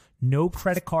alerts. No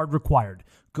credit card required.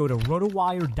 Go to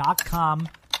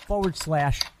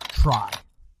rotowire.com/try.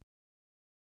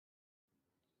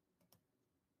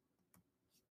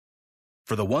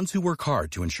 For the ones who work hard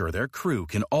to ensure their crew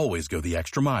can always go the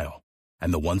extra mile,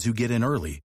 and the ones who get in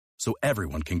early so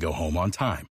everyone can go home on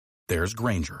time, there's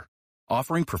Grainger,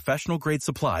 offering professional-grade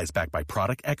supplies backed by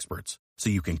product experts so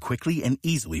you can quickly and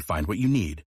easily find what you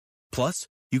need. Plus,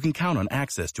 you can count on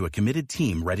access to a committed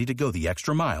team ready to go the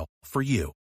extra mile for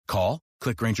you. Call,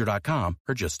 click Grainger.com,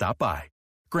 or just stop by.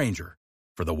 Grainger,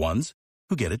 for the ones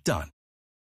who get it done.